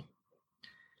holiday.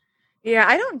 Yeah,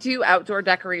 I don't do outdoor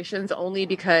decorations only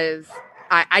because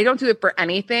I don't do it for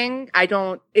anything.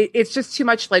 It's just too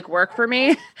much like work for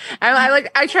me.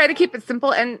 I try to keep it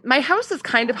simple, and my house is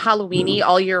kind of Halloween-y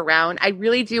all year round. I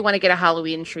really do want to get a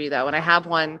Halloween tree though, and I have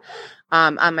one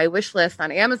on my wish list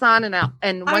on Amazon.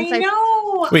 And once I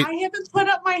know Wait. I haven't put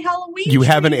up my Halloween. You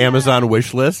have an tree yet. Amazon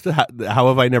wish list? How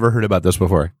have I never heard about this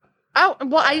before? Oh,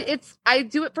 well, I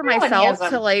do it for myself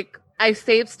to like, I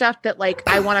save stuff that like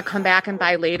I want to come back and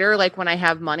buy later, like when I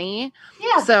have money.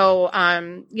 Yeah. So,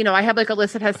 I have like a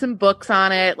list that has some books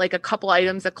on it, like a couple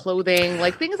items of clothing,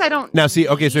 like things I don't. Now, see,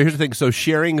 okay, so here's the thing. So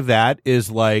sharing that is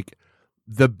like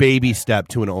the baby step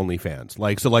to an OnlyFans.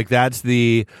 Like that's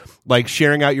the, like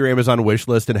sharing out your Amazon wish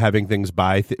list and having things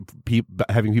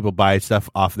having people buy stuff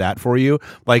off that for you.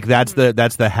 Like that's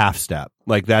the half step.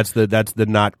 Like that's the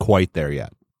not quite there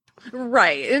yet.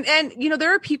 Right. And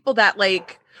there are people that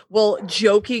like will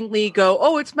jokingly go,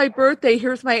 "Oh, it's my birthday.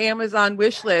 Here's my Amazon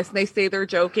wish list." And they say they're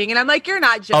joking. And I'm like, "You're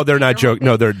not joking." Oh, they're not joking.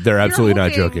 No, they're absolutely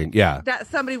not joking. Yeah. That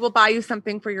somebody will buy you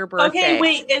something for your birthday. Okay,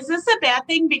 wait. Is this a bad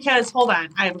thing? Because hold on.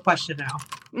 I have a question now.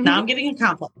 Mm-hmm. Now I'm getting a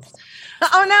complex.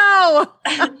 Oh,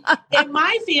 no. In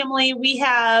my family, we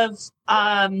have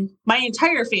my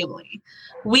entire family.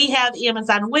 We have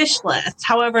Amazon wish lists.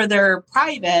 However, they're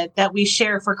private that we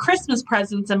share for Christmas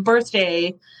presents and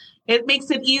birthday. It makes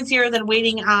it easier than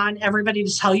waiting on everybody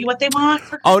to tell you what they want.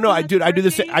 For Oh no, I Christmas, do the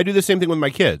birthday. I do the same thing with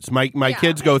my kids. My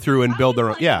kids go through and build their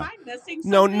own. Like, Yeah. am I missing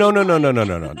No.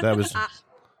 something? That was.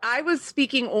 I was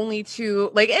speaking only to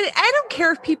like, and I don't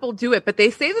care if people do it, but they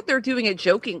say that they're doing it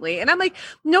jokingly. And I'm like,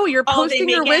 no, you're posting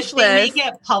your wish list. They make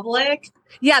it public.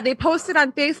 Yeah, they post it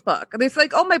on Facebook. And it's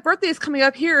like, "Oh, my birthday is coming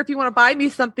up here. If you want to buy me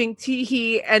something,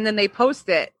 tee-hee." And then they post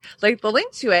it, like the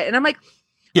link to it. And I'm like,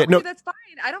 Yeah, okay, no. that's fine.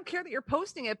 I don't care that you're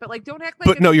posting it, but like, don't act like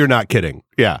But no, you're not kidding.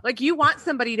 Yeah. like you want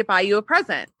somebody to buy you a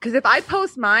present. Because if I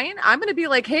post mine, I'm going to be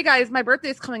like, "Hey guys, my birthday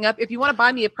is coming up. If you want to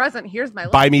buy me a present, here's my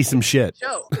Buy link." me some shit.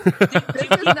 Joke. This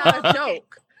is not a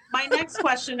joke. My next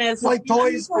question is It's like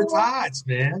toys for tots,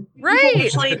 man. Right.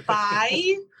 Actually,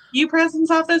 buy you presents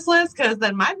off this list because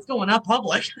then mine's going up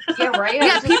public. Yeah, right.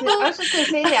 Yeah, I was just going to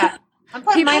say that. I'm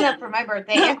putting People- mine up for my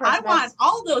birthday and I Christmas. want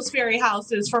all those fairy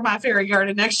houses for my fairy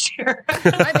garden next year.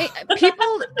 I mean,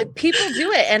 people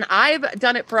do it, and I've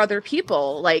done it for other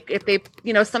people. Like if they,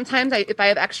 sometimes if I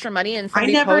have extra money and I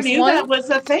somebody never posts knew one that was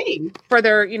a thing. for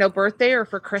their, birthday or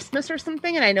for Christmas or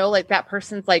something, and I know like that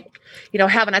person's like,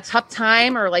 having a tough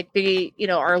time or like they,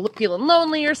 are feeling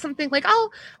lonely or something. Like I'll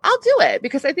do it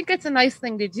because I think it's a nice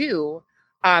thing to do.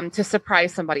 To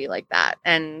surprise somebody like that.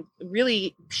 And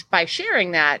really by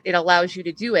sharing that, it allows you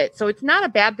to do it. So it's not a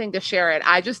bad thing to share it.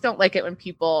 I just don't like it when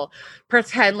people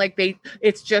pretend like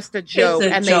it's just a joke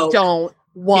It's a and joke. they don't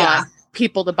want Yeah.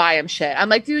 people to buy them shit. I'm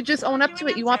like, dude, just own up to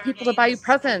it. You want people to buy you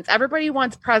presents. Everybody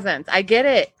wants presents. I get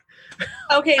it.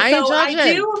 Okay, I ain't so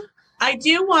judging. I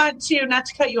do want to, not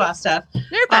to cut you off, Steph.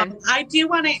 You're fine. I do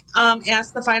want to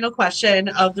ask the final question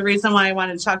of the reason why I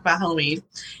wanted to talk about Halloween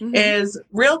Mhm. is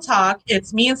real talk.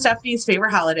 It's me and Stephanie's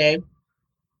favorite holiday.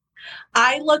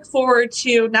 I look forward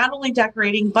to not only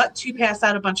decorating, but to pass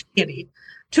out a bunch of candy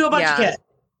to a bunch of Yeah.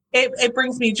 kids. It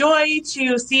brings me joy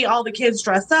to see all the kids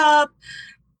dress up,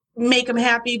 make them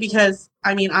happy because,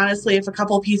 I mean, honestly, if a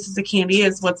couple pieces of candy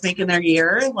is what's making their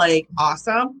year, like,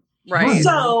 awesome. Right.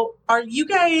 So, are you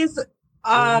guys,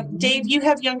 Dave, you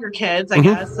have younger kids, I Mhm.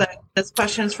 guess. This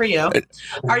question is for you.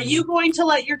 Are you going to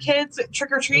let your kids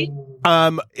trick or treat?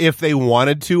 If they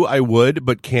wanted to, I would,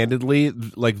 but candidly,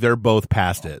 like they're both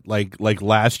past it. Like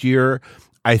last year,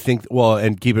 I think. Well,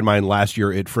 and keep in mind, last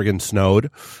year it friggin' snowed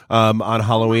on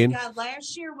Halloween. Oh my God,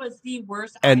 last year was the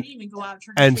worst. And- I didn't even go out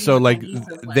trick or treating. And so like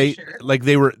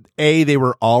they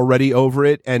were already over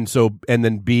it, and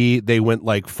then B, they went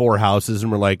like 4 houses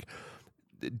and were like,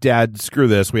 "Dad, screw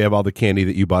this. We have all the candy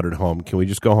that you bought at home. Can we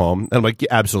just go home?" And I'm like, "Yeah,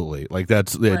 absolutely. Like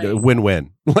that's Right. a win-win."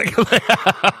 Like,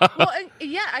 Well,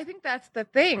 Yeah, I think that's the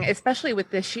thing, especially with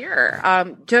this year.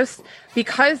 Just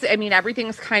because, I mean,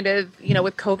 everything's kind of,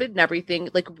 with COVID and everything.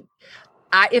 Like,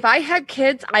 if I had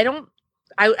kids, I don't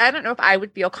know if I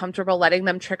would feel comfortable letting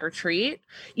them trick or treat.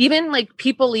 Even like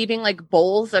people leaving like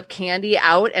bowls of candy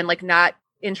out and like not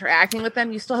interacting with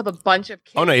them. You still have a bunch of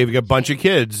kids. Oh no, you've got a bunch of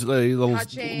kids,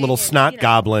 little snot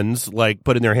goblins, like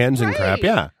putting their hands in crap.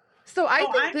 Yeah. So I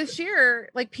think this year,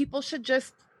 like people should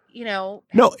just. No,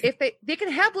 if they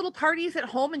can have little parties at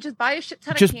home and just buy a shit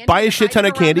ton of candy. Just buy a shit ton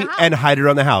of candy and hide it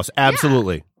around the house.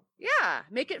 Absolutely. Yeah.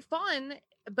 Make it fun,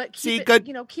 but keep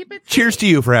keep it. Cheers to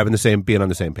you for being on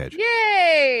the same page.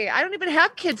 Yay! I don't even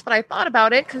have kids, but I thought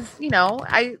about it because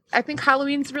I think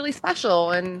Halloween's really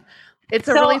special and it's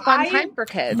a really fun time for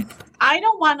kids. I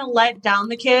don't want to let down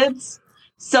the kids,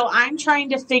 so I'm trying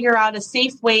to figure out a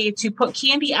safe way to put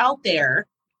candy out there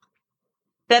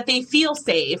that they feel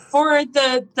safe for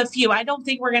the few. I don't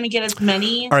think we're going to get as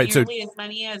many. All right, so as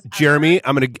many as Jeremy,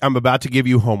 I'm about to give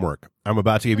you homework. I'm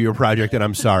about to give you a project, and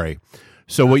I'm sorry.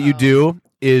 So what you do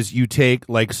is you take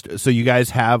so you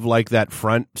guys have like that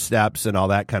front steps and all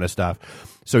that kind of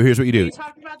stuff. So here's what you do. Are you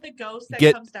talking about the ghost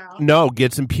that comes down? No,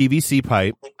 get some PVC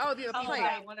pipe. Oh, the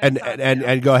pipe.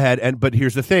 And go ahead but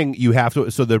here's the thing, you have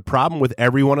to. So the problem with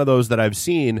every one of those that I've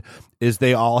seen is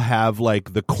they all have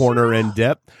like the corner and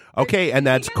dip. Okay, and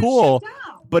that's cool.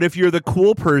 But if you're the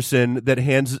cool person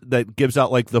that gives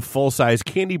out like the full size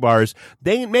candy bars,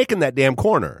 they ain't making that damn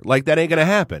corner. Like that ain't gonna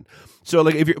happen. So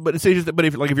like if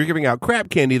you're giving out crap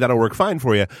candy, that'll work fine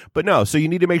for you. But no, so you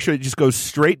need to make sure it just goes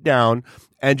straight down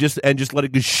and just let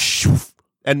it go shoof,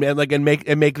 and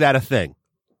make that a thing.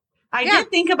 I did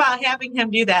think about having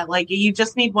him do that. Like you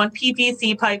just need one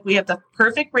PVC pipe. We have the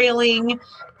perfect railing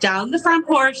down the front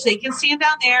porch. They can stand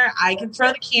down there. I can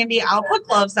throw the candy. I'll put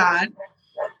gloves on.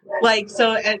 Like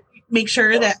so, make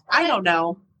sure that I don't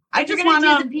know. I just want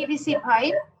to do the PVC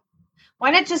pipe. Why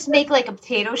not just make like a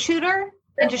potato shooter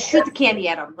and just shoot the candy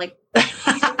at them? Like,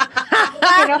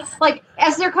 like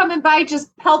as they're coming by,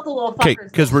 just pelt the little fuckers.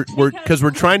 Okay, because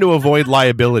we're trying to avoid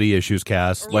liability issues,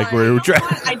 Cass. Like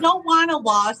I don't want a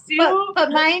lawsuit,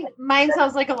 but mine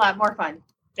sounds like a lot more fun.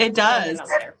 It does.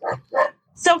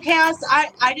 So, Cass,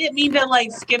 I didn't mean to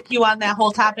like skip you on that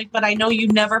whole topic, but I know you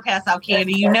never pass out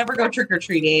candy. You never go trick or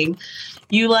treating.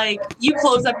 You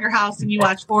close up your house and you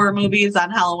watch horror movies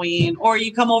on Halloween, or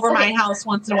you come over my house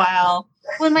once in a while.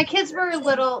 When my kids were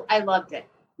little, I loved it.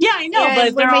 Yeah, I know,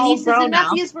 but when they're my all nieces grown and now.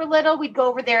 nephews were little, we'd go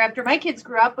over there. After my kids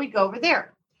grew up, we'd go over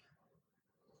there.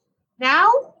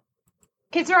 Now,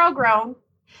 kids are all grown.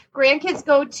 Grandkids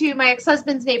go to my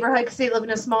ex-husband's neighborhood because they live in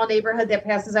a small neighborhood that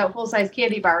passes out full-size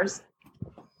candy bars.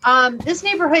 This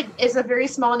neighborhood is a very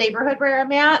small neighborhood where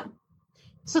I'm at,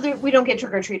 so we don't get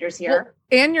trick-or-treaters here.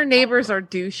 Well, and your neighbors are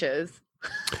douches.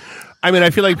 I mean, I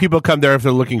feel like people come there if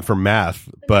they're looking for meth,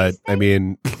 but I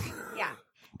mean... Yeah.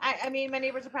 I mean, my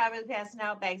neighbors are probably passing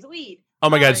out bags of weed. Oh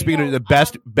my God! Speaking of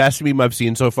the best meme I've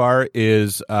seen so far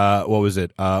is what was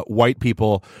it? White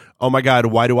people. Oh my God!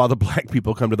 Why do all the black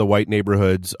people come to the white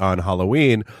neighborhoods on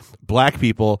Halloween? Black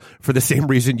people, for the same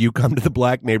reason you come to the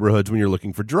black neighborhoods when you're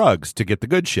looking for drugs, to get the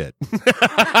good shit.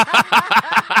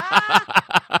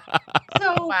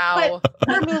 So, wow. But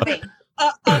we're moving.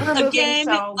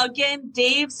 Again,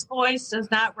 Dave's voice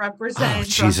does not represent. Oh,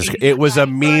 Jesus! It was a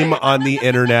meme on the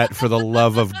internet. For the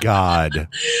love of God!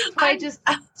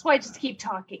 That's why I just keep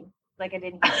talking like I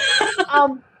didn't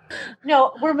hear.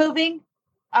 No, we're moving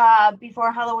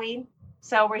before Halloween,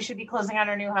 so we should be closing on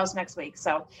our new house next week.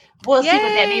 So we'll see what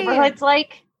that neighborhood's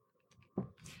like.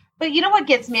 But you know what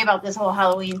gets me about this whole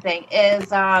Halloween thing is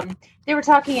they were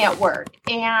talking at work,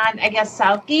 and I guess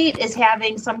Southgate is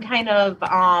having some kind of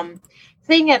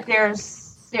thing at their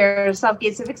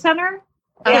Southgate Civic Center.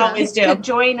 They always do. To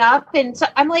join up, and so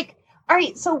I'm like, all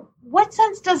right, so what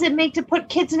sense does it make to put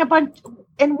kids in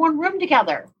one room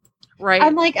together? Right.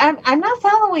 I'm like, I'm not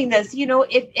following this. You know,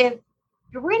 if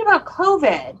you're worried about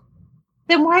COVID,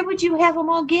 then why would you have them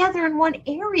all gather in one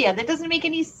area? That doesn't make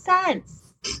any sense.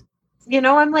 You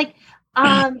know, I'm like,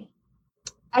 I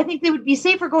think they would be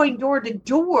safer going door to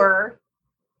door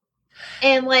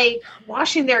and like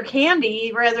washing their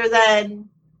candy rather than,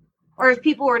 or if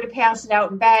people were to pass it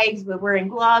out in bags but wearing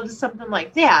gloves, something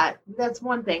like that. That's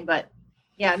one thing, but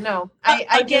yeah, no.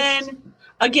 Again,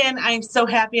 I'm so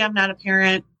happy I'm not a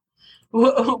parent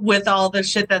with all the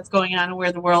shit that's going on and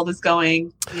where the world is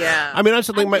going. Yeah. I mean,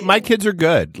 honestly, my kids are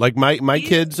good. Like my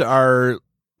kids are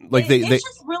like it's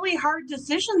just really hard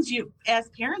decisions you as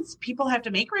parents people have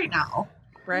to make right now.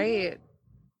 Right.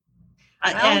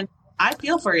 And I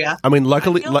feel for you. I mean,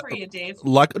 luckily, I feel for you, Dave.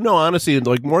 No, honestly,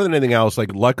 like more than anything else,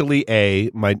 like luckily,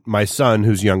 my son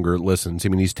who's younger listens. I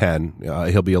mean, he's 10.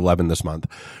 He'll be 11 this month.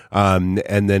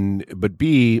 But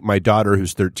B, my daughter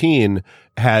who's 13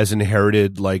 has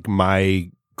inherited like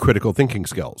my critical thinking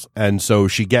skills, and so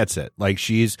she gets it. Like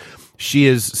she is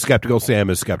skeptical.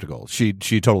 Sam is skeptical. She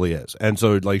totally is, and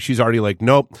so like she's already like,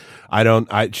 nope,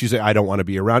 she's like, I don't want to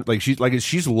be around. Like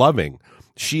she's loving.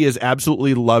 She is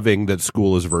absolutely loving that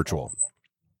school is virtual.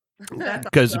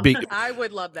 Because I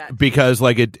would love that because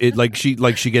like she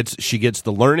gets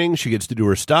the learning, she gets to do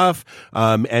her stuff,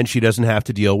 and she doesn't have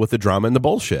to deal with the drama and the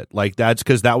bullshit. Like that's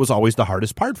because that was always the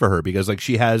hardest part for her, because like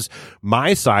she has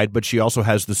my side, but she also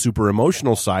has the super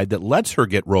emotional side that lets her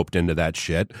get roped into that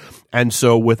shit. And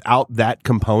so without that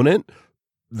component,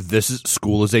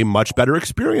 school is a much better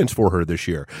experience for her this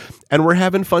year, and we're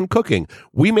having fun cooking.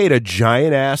 We made a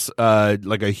giant ass,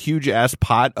 like a huge ass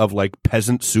pot of like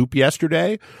peasant soup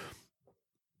yesterday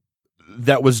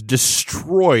that was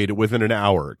destroyed within an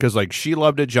hour because like she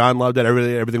loved it, John loved it,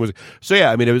 everything was so.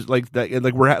 Yeah, I mean it was like that.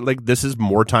 Like we're like this is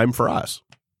more time for us.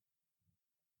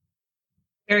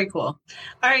 Very cool.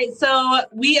 All right, so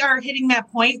we are hitting that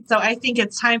point. So I think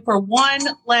it's time for one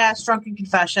last drunken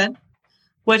confession,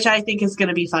 which I think is going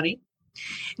to be funny.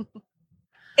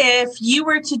 If you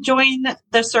were to join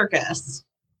the circus,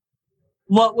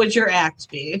 what would your act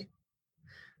be?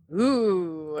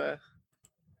 Ooh.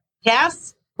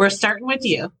 Cass, we're starting with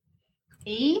you.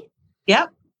 Me?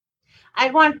 Yep.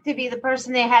 I'd want to be the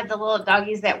person that had the little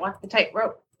doggies that walk the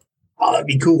tightrope. Oh, that'd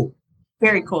be cool.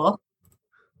 Very cool.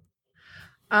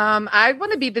 I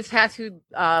want to be this tattooed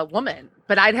woman,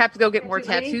 but I'd have to go get more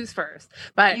tattoos first.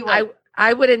 But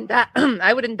I would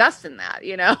invest in that,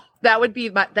 you know. That would be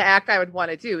the act I would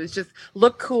want to do, is just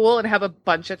look cool and have a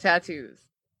bunch of tattoos.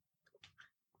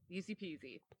 Easy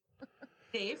peasy.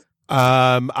 Dave?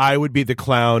 I would be the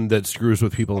clown that screws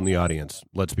with people in the audience.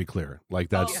 Let's be clear. Like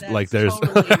that's like there's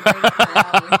totally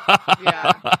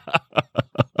yeah.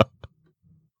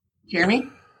 Jeremy?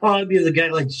 Oh, I'd be the guy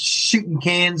like shooting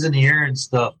cans in the air and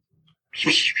stuff.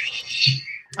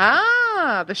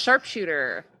 The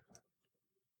sharpshooter.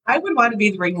 I would want to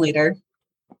be the ringleader.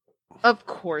 Of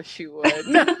course you would.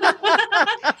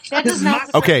 That does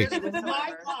not okay.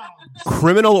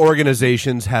 Criminal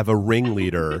organizations have a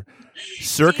ringleader.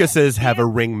 Circuses have a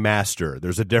ringmaster.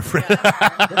 There's a difference.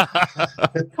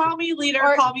 Call me leader,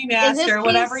 Or call me in master, this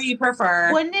whatever case, you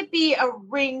prefer. Wouldn't it be a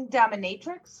ring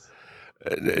dominatrix?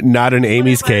 Not in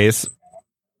Amy's case.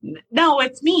 No,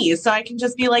 it's me. So I can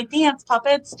just be like, dance,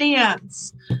 puppets,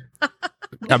 dance.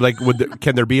 I'm like,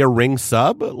 can there be a ring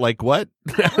sub? Like what?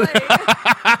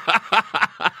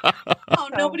 Oh,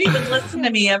 nobody would listen to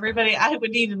me. Everybody, I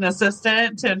would need an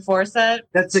assistant to enforce it.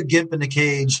 That's a gimp in a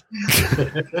cage.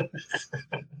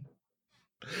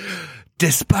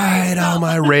 Despite all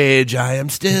my rage, I am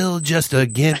still just a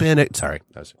gimp in it. Sorry.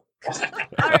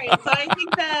 All right, so I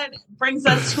think that brings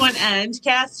us to an end.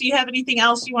 Cass, do you have anything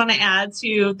else you want to add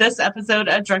to this episode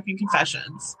of Drunken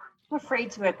Confessions? I'm afraid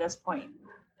to at this point.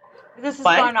 This has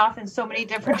What? gone off in so many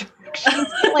different directions.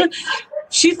 Like,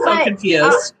 She's so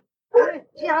confused.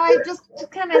 yeah, I just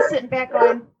kind of sitting back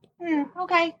going,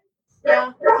 okay,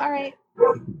 yeah, all right.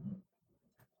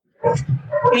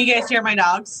 Can you guys hear my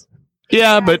dogs?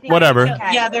 Yeah, but I think whatever. it's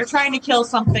okay. Yeah, they're trying to kill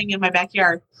something in my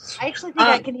backyard. I actually think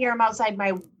I can hear them outside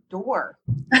my door.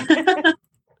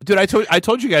 Dude, I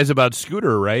told you guys about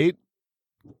Scooter, right?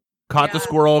 Caught the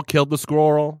squirrel, killed the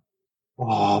squirrel.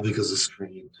 Oh, because of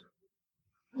screen.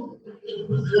 Well,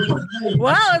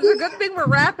 it's a good thing we're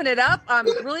wrapping it up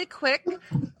really quick.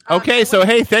 Okay, so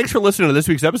hey, thanks for listening to this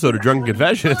week's episode of Drunken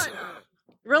Confessions.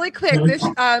 Really quick,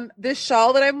 this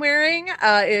shawl that I'm wearing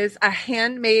is a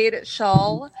handmade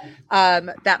shawl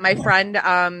that my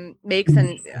friend makes,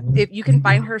 and if you can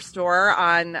find her store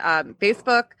on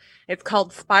Facebook, it's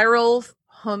called Spirals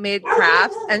Homemade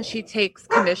Crafts, and she takes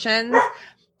commissions.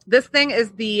 This thing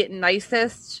is the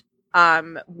nicest,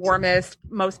 warmest,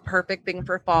 most perfect thing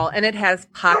for fall, and it has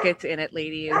pockets in it,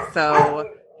 ladies. So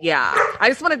yeah, I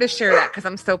just wanted to share that because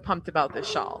I'm so pumped about this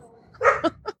shawl.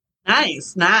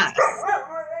 Nice.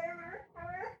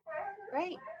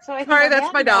 Right. So I think Sorry, I'm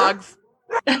that's my happy dogs.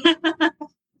 now. I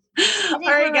think All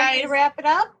we're right, ready guys. to wrap it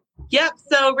up. Yep,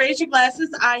 so raise your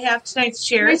glasses. I have tonight's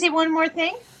Can I cheers. say one more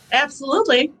thing?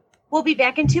 Absolutely. We'll be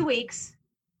back in 2 weeks.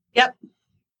 Yep.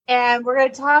 And we're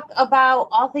going to talk about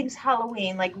all things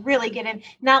Halloween, like really get in,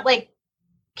 not like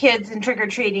kids and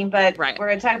trick-or-treating, but Right. we're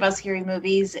going to talk about scary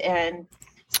movies and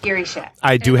scary shit.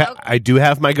 I do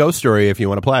have my ghost story if you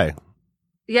want to play.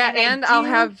 Yeah, And and I'll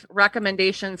have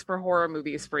recommendations for horror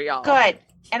movies for y'all. Good.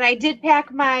 And I did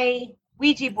pack my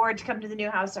Ouija board to come to the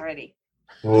new house already.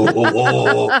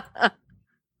 So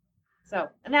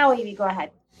now, Amy, go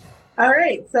ahead. All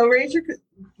right. So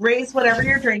raise whatever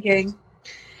you're drinking.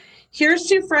 Here's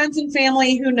to friends and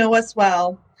family who know us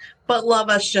well, but love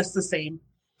us just the same.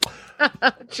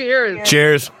 Cheers.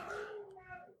 Cheers.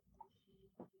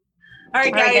 All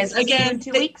right, guys. See you in Again,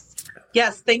 2 weeks.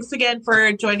 Yes, thanks again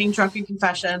for joining Drunken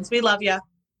Confessions. We love you.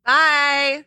 Bye.